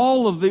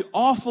all of the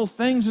awful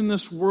things in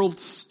this world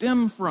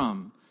stem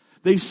from.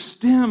 They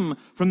stem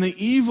from the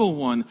evil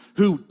one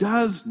who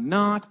does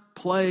not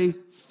play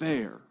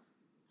fair.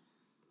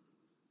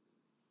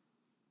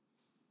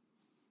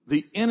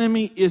 The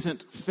enemy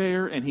isn't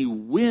fair, and he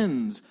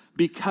wins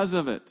because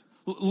of it.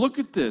 Look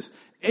at this.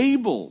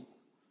 Abel,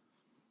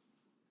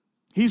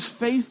 he's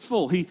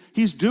faithful.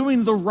 He's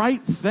doing the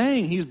right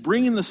thing. He's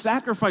bringing the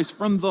sacrifice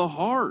from the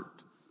heart.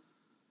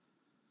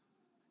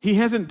 He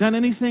hasn't done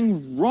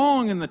anything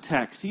wrong in the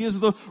text. He is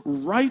the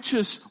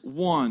righteous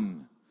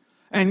one.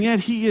 And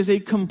yet he is a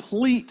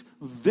complete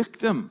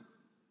victim.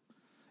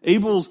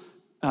 Abel's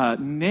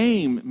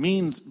name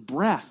means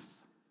breath.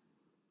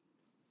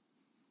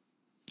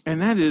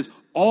 And that is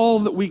all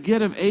that we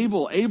get of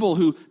Abel. Abel,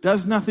 who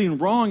does nothing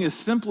wrong, is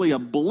simply a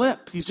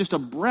blip. He's just a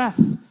breath.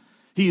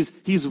 He's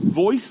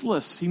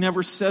voiceless. He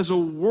never says a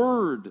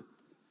word.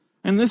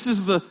 And this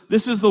is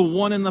the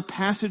one in the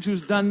passage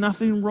who's done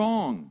nothing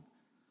wrong.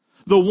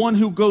 The one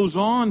who goes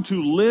on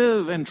to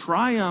live and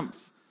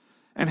triumph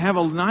and have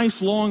a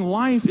nice long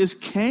life is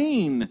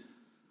Cain,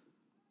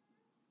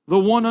 the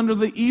one under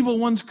the evil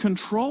one's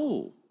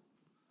control.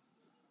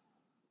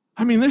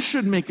 I mean, this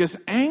should make us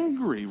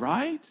angry,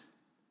 right?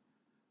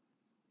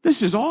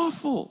 This is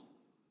awful.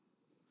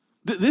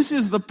 This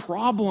is the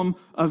problem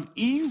of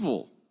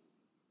evil.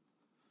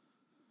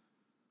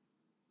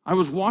 I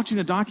was watching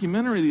a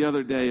documentary the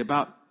other day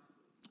about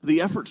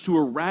the efforts to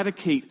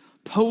eradicate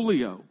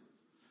polio.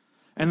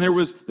 And there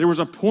was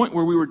a point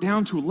where we were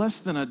down to less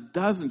than a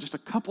dozen, just a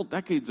couple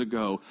decades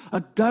ago,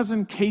 a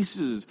dozen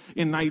cases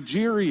in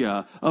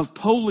Nigeria of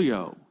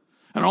polio.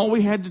 And all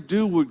we had to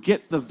do was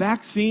get the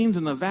vaccines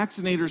and the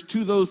vaccinators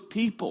to those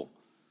people.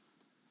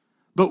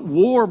 But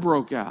war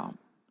broke out.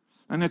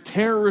 And a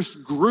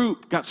terrorist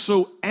group got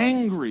so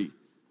angry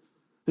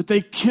that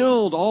they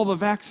killed all the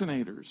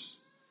vaccinators.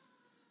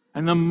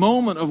 And the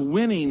moment of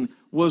winning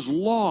was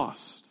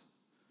lost.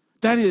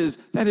 That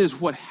is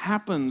what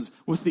happens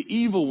with the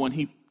evil one.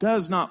 He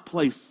does not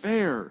play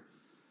fair.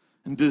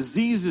 And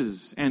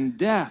diseases and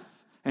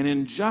death and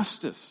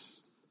injustice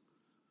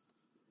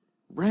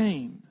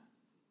reign.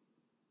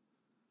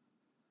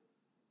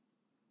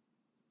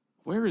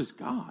 Where is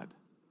God?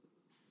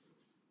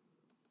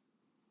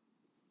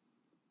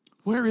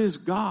 Where is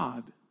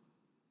God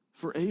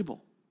for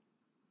Abel?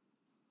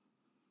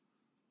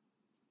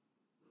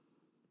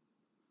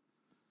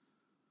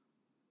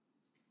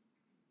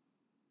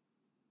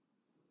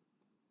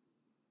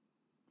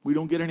 We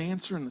don't get an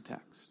answer in the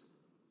text.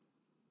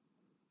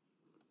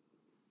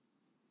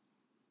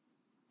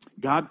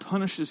 God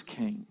punishes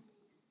Cain.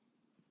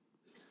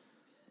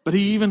 But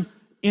he even,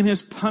 in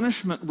his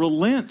punishment,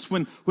 relents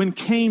when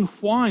Cain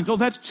whines. Oh,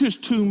 that's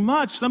just too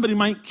much. Somebody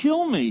might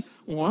kill me.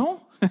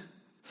 Well,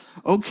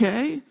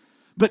 okay.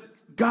 But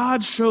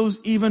God shows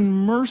even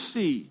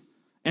mercy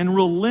and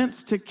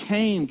relents to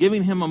Cain,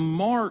 giving him a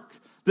mark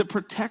that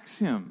protects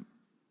him.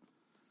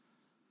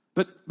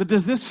 But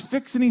does this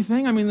fix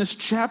anything? I mean, this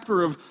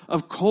chapter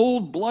of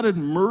cold-blooded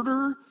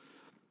murder,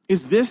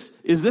 is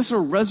this a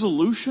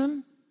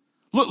resolution?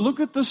 Look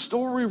at the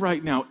story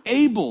right now.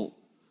 Abel,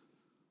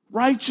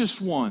 righteous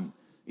one,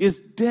 is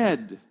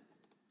dead.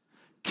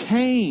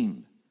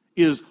 Cain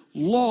is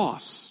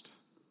lost.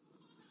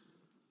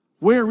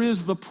 Where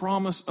is the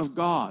promise of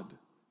God?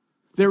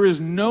 There is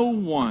no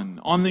one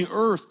on the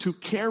earth to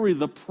carry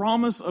the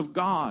promise of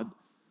God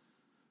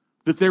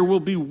that there will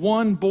be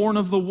one born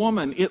of the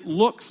woman. It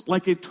looks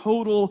like a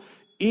total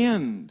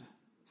end.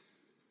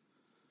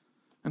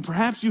 And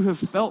perhaps you have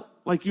felt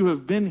like you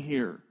have been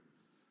here.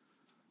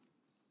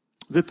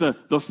 That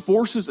the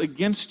forces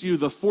against you,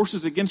 the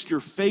forces against your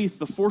faith,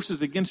 the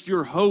forces against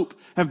your hope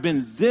have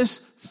been this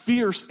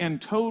fierce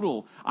and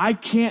total. I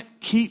can't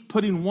keep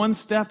putting one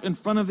step in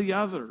front of the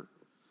other.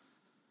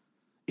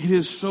 It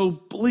is so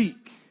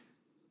bleak.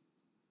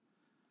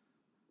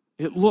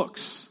 It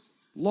looks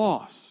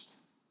lost.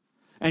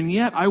 And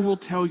yet I will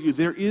tell you,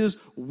 there is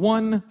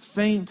one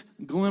faint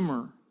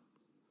glimmer.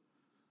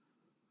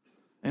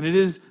 And it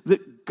is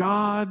that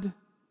God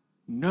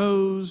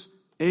knows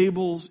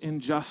Abel's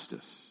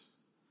injustice.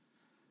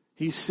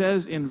 He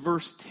says in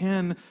verse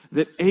 10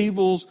 that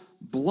Abel's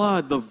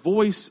blood, the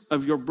voice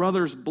of your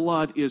brother's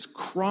blood, is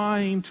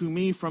crying to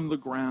me from the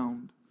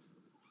ground.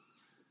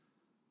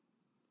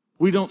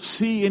 We don't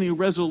see any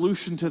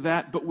resolution to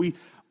that, but we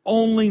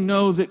only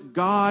know that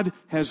God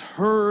has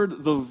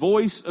heard the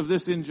voice of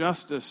this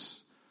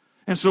injustice.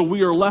 And so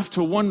we are left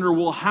to wonder,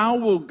 well, how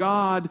will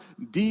God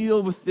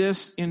deal with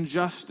this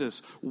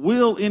injustice?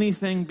 Will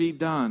anything be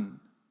done?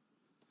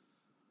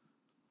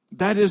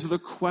 That is the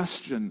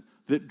question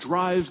that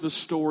drives the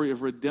story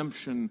of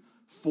redemption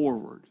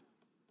forward.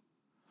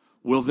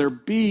 Will there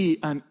be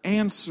an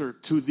answer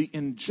to the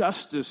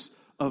injustice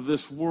of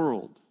this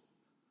world?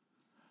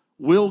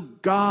 Will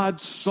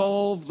God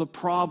solve the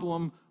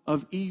problem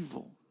of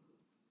evil?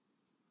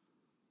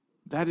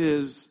 That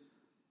is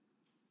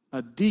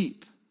a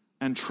deep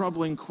and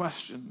troubling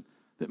question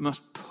that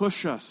must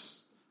push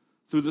us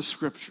through the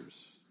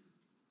Scriptures.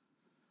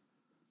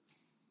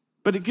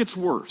 But it gets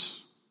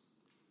worse.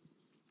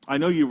 I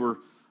know you were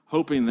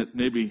hoping that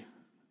maybe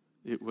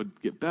it would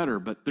get better,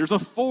 but there's a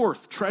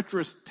fourth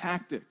treacherous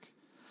tactic.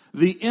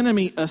 The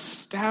enemy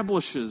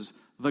establishes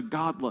the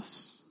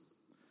godless.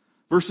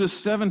 Verses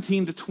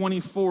 17 to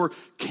 24,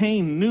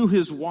 Cain knew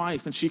his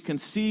wife, and she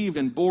conceived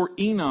and bore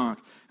Enoch.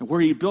 And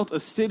where he built a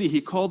city, he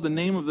called the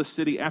name of the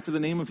city after the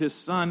name of his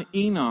son,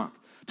 Enoch.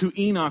 To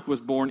Enoch was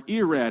born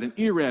Irad, and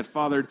Irad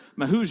fathered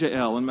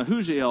Mehujael, and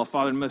Mehujael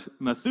fathered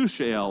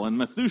Methushael, and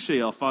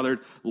Methushael fathered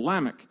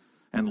Lamech.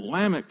 And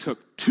Lamech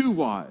took 2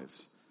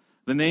 wives.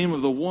 The name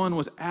of the one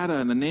was Ada,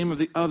 and the name of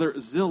the other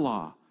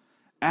Zillah.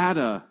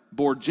 Ada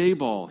bore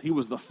Jabal. He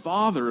was the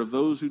father of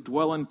those who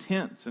dwell in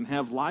tents and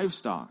have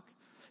livestock.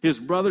 His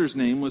brother's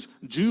name was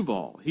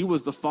Jubal. He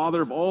was the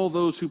father of all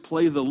those who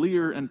play the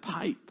lyre and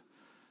pipe.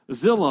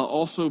 Zillah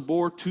also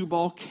bore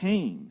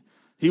Tubal-Cain.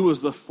 He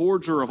was the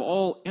forger of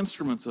all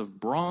instruments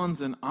of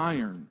bronze and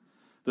iron.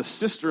 The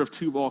sister of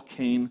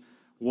Tubal-Cain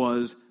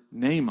was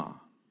Naamah.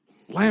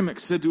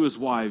 Lamech said to his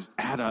wives,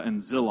 Ada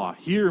and Zillah,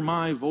 hear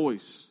my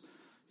voice.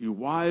 You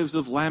wives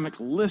of Lamech,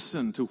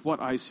 listen to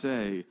what I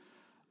say.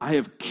 I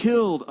have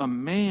killed a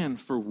man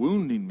for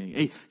wounding me,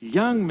 a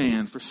young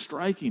man for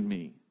striking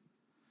me.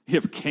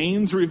 If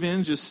Cain's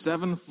revenge is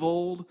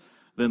 7-fold,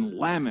 then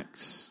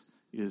Lamech's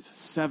is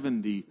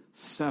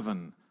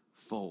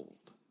 77-fold.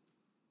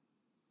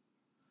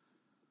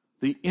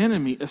 The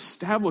enemy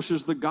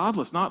establishes the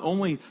godless. Not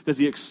only does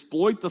he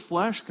exploit the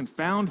flesh,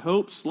 confound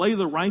hope, slay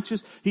the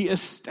righteous, he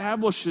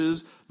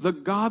establishes the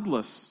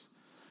godless.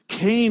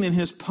 Cain, in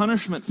his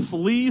punishment,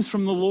 flees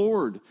from the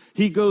Lord.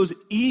 He goes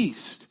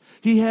east.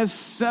 He has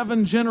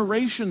 7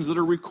 generations that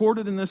are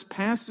recorded in this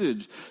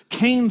passage.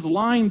 Cain's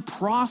line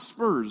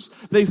prospers.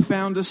 They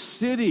found a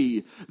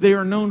city. They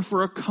are known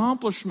for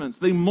accomplishments.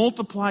 They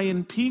multiply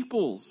in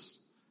peoples.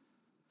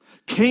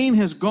 Cain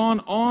has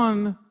gone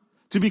on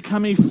to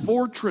become a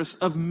fortress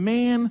of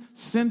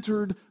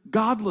man-centered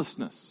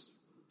godlessness.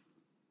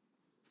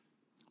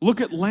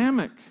 Look at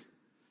Lamech.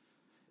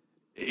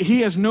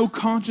 He has no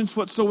conscience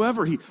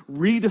whatsoever. He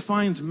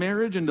redefines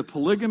marriage into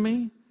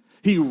polygamy.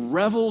 He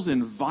revels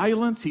in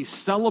violence. He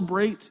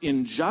celebrates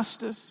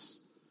injustice.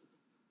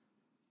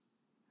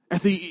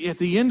 At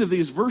the end of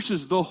these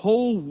verses, the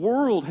whole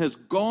world has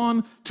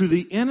gone to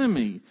the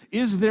enemy.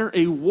 Is there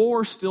a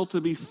war still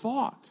to be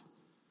fought?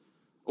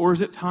 Or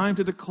is it time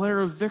to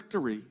declare a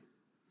victory?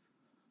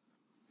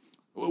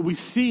 We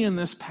see in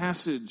this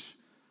passage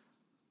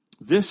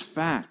this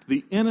fact: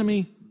 the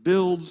enemy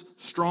builds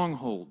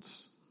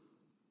strongholds.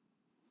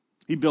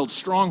 He builds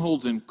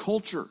strongholds in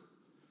culture.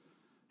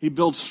 He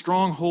builds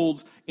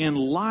strongholds in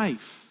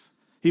life.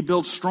 He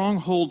builds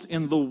strongholds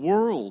in the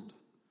world.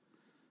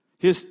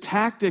 His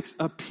tactics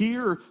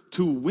appear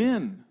to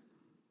win.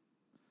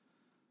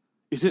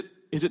 Is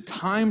it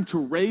time to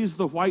raise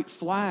the white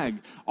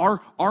flag?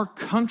 Our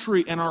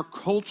country and our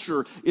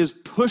culture is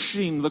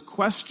pushing the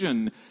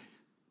question,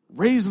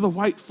 raise the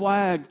white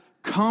flag,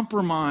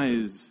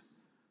 compromise,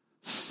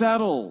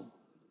 settle,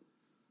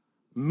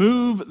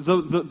 move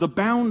the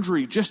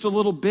boundary just a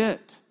little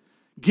bit,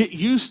 get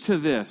used to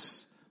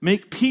this,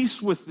 make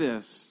peace with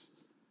this.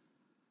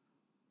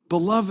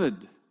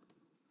 Beloved,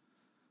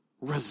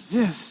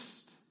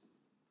 resist.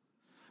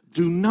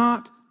 Do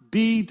not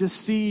be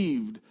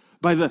deceived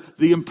by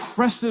the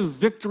impressive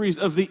victories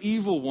of the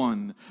evil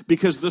one,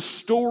 because the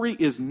story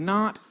is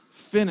not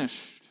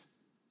finished.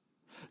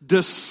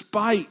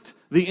 Despite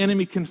the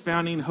enemy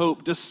confounding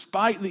hope,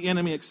 despite the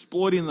enemy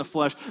exploiting the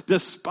flesh,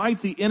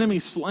 despite the enemy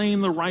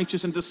slaying the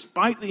righteous, and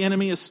despite the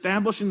enemy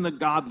establishing the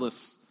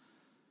godless,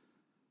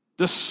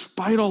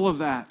 despite all of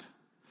that,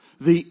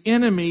 the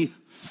enemy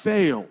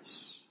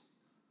fails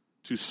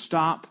to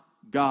stop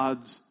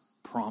God's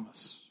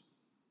promise.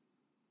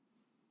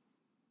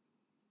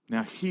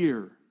 Now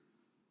here,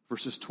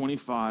 verses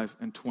 25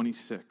 and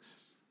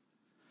 26.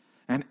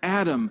 And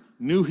Adam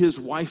knew his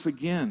wife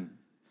again,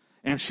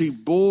 and she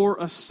bore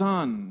a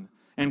son,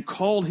 and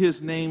called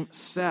his name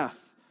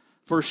Seth.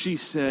 For she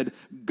said,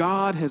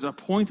 God has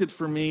appointed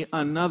for me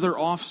another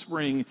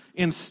offspring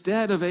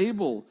instead of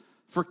Abel,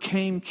 for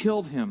Cain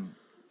killed him.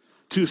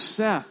 To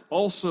Seth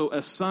also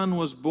a son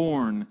was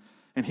born,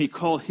 and he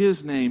called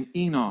his name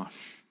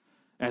Enosh.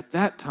 At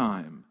that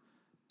time,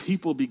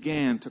 people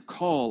began to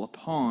call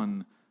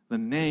upon the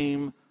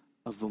name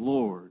of the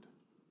Lord.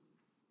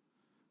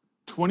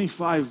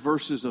 25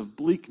 verses of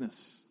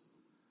bleakness,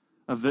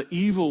 of the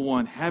evil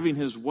one having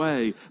his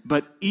way,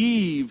 but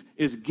Eve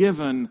is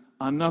given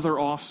another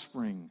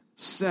offspring,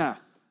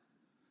 Seth.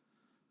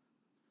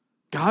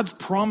 God's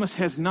promise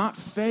has not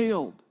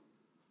failed.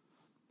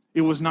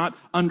 It was not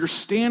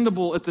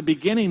understandable at the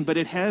beginning, but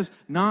it has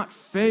not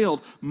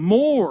failed.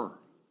 More,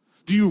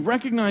 do you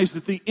recognize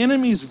that the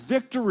enemy's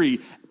victory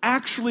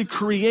actually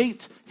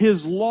creates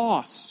his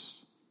loss?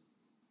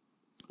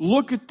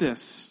 Look at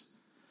this.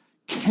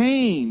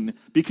 Cain,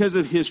 because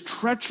of his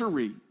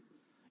treachery,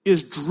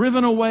 is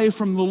driven away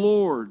from the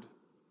Lord.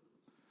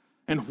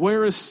 And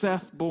where is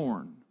Seth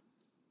born?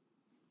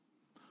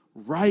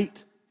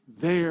 Right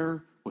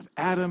there with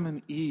Adam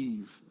and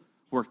Eve,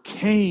 where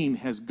Cain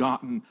has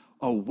gotten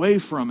away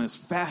from as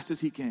fast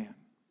as he can.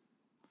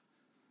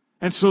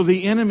 And so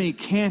the enemy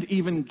can't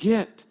even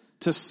get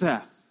to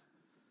Seth.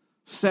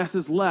 Seth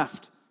is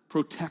left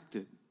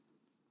protected.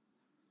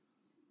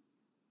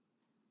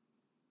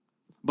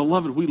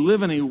 Beloved, we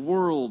live in a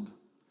world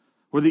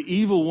where the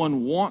evil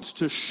one wants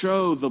to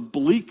show the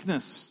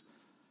bleakness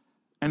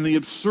and the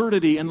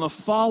absurdity and the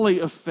folly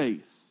of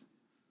faith.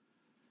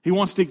 He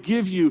wants to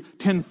give you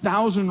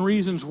 10,000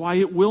 reasons why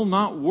it will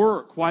not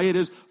work, why it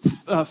is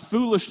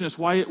foolishness,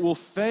 why it will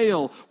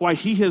fail, why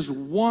he has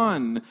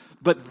won.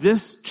 But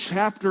this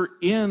chapter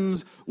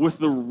ends with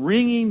the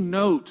ringing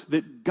note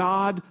that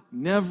God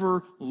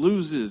never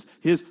loses.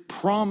 His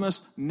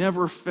promise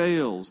never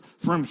fails.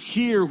 From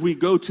here we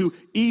go to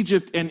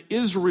Egypt and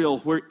Israel,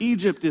 where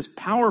Egypt is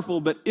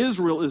powerful, but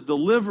Israel is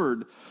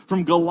delivered.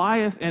 From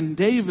Goliath and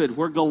David,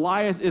 where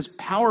Goliath is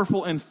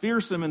powerful and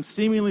fearsome and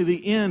seemingly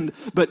the end,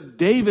 but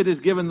David is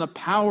given the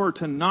power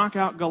to knock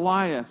out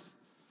Goliath.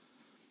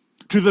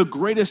 To the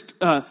greatest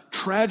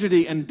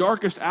tragedy and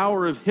darkest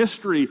hour of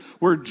history,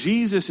 where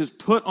Jesus is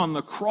put on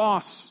the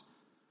cross,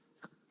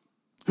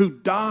 who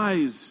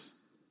dies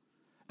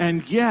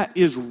and yet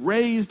is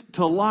raised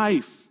to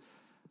life,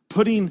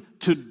 putting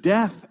to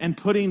death and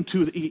putting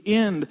to the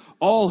end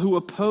all who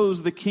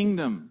oppose the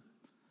kingdom.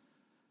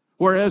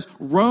 Whereas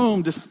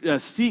Rome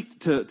seek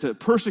to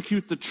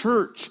persecute the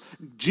church,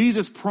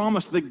 Jesus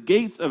promised the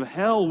gates of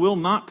hell will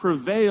not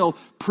prevail,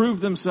 prove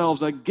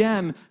themselves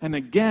again and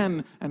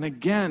again and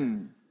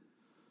again.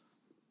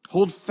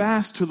 Hold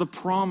fast to the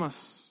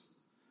promise.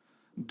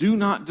 Do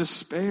not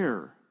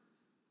despair.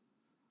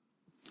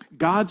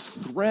 God's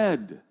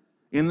thread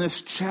in this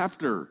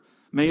chapter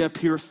may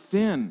appear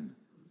thin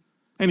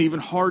and even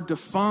hard to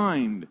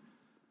find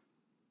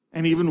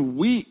and even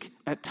weak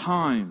at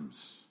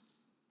times.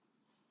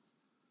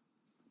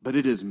 But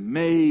it is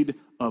made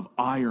of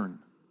iron.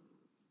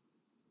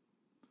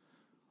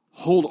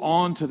 Hold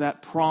on to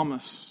that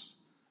promise.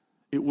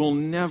 It will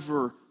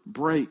never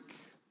break.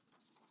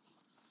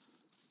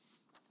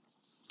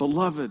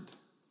 Beloved,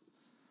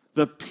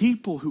 the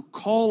people who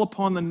call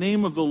upon the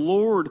name of the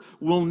Lord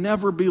will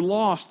never be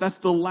lost. That's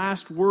the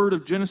last word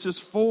of Genesis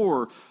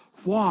 4.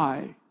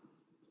 Why?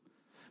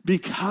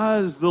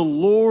 Because the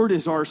Lord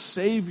is our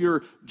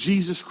Savior,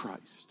 Jesus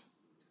Christ,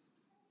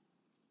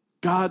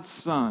 God's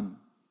Son.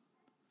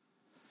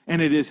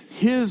 And it is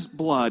His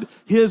blood,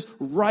 His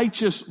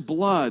righteous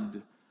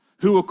blood,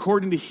 who,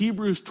 according to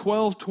Hebrews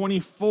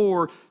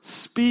 12:24,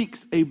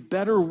 speaks a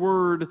better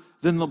word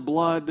than the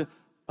blood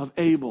of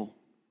Abel.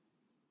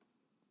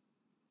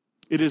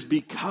 It is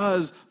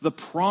because the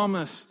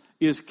promise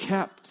is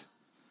kept.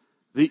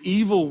 The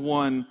evil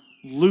one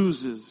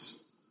loses.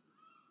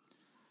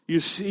 You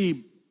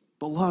see,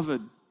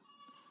 beloved,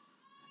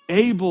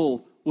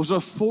 Abel was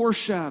a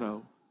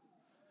foreshadow.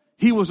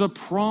 He was a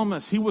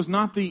promise. He was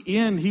not the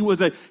end. He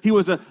was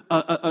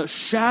a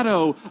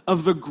shadow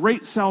of the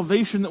great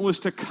salvation that was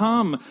to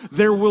come.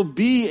 There will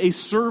be a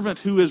servant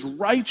who is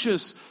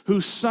righteous,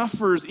 who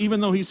suffers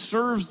even though he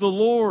serves the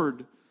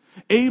Lord.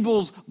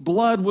 Abel's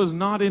blood was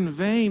not in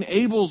vain.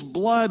 Abel's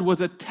blood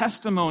was a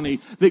testimony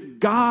that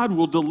God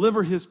will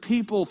deliver his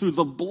people through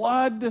the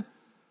blood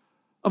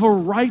of a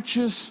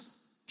righteous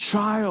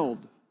child,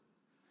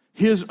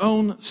 his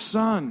own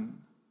son.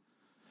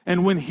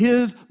 And when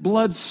his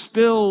blood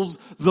spills,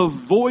 the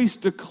voice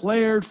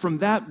declared from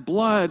that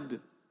blood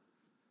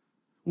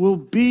will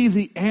be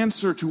the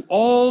answer to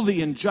all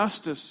the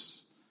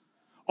injustice,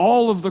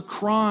 all of the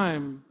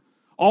crime,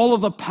 all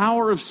of the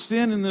power of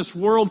sin in this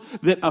world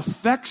that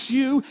affects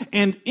you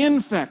and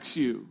infects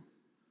you.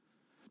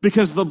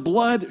 Because the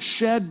blood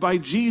shed by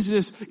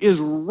Jesus is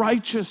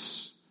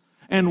righteous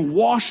and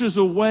washes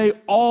away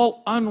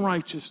all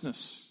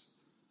unrighteousness.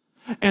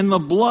 And the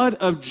blood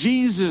of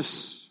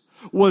Jesus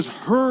was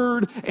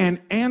heard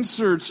and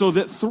answered so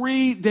that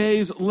 3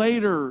 days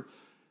later,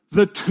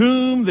 the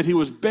tomb that he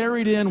was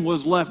buried in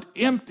was left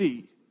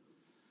empty,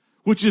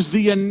 which is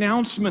the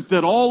announcement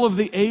that all of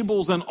the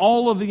Abels and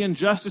all of the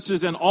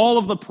injustices and all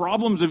of the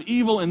problems of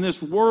evil in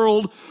this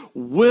world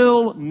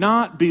will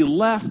not be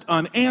left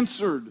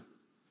unanswered,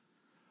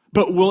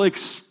 but will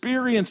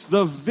experience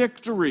the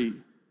victory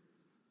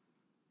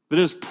that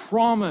is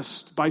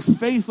promised by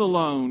faith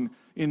alone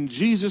in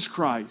Jesus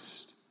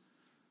Christ,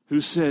 who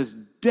says,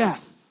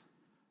 death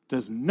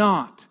does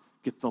not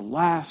get the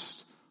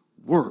last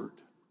word.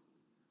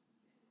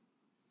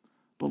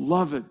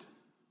 Beloved,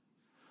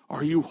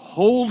 are you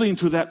holding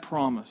to that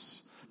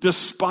promise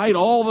despite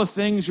all the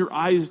things your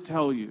eyes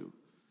tell you?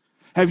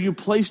 Have you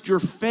placed your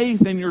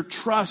faith and your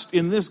trust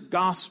in this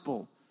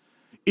gospel?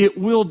 It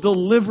will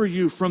deliver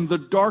you from the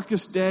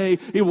darkest day.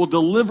 It will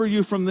deliver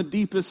you from the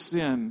deepest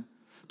sin.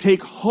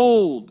 Take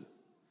hold,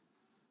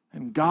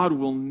 and God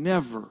will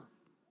never,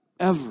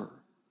 ever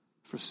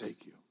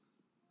forsake you.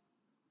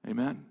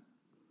 Amen.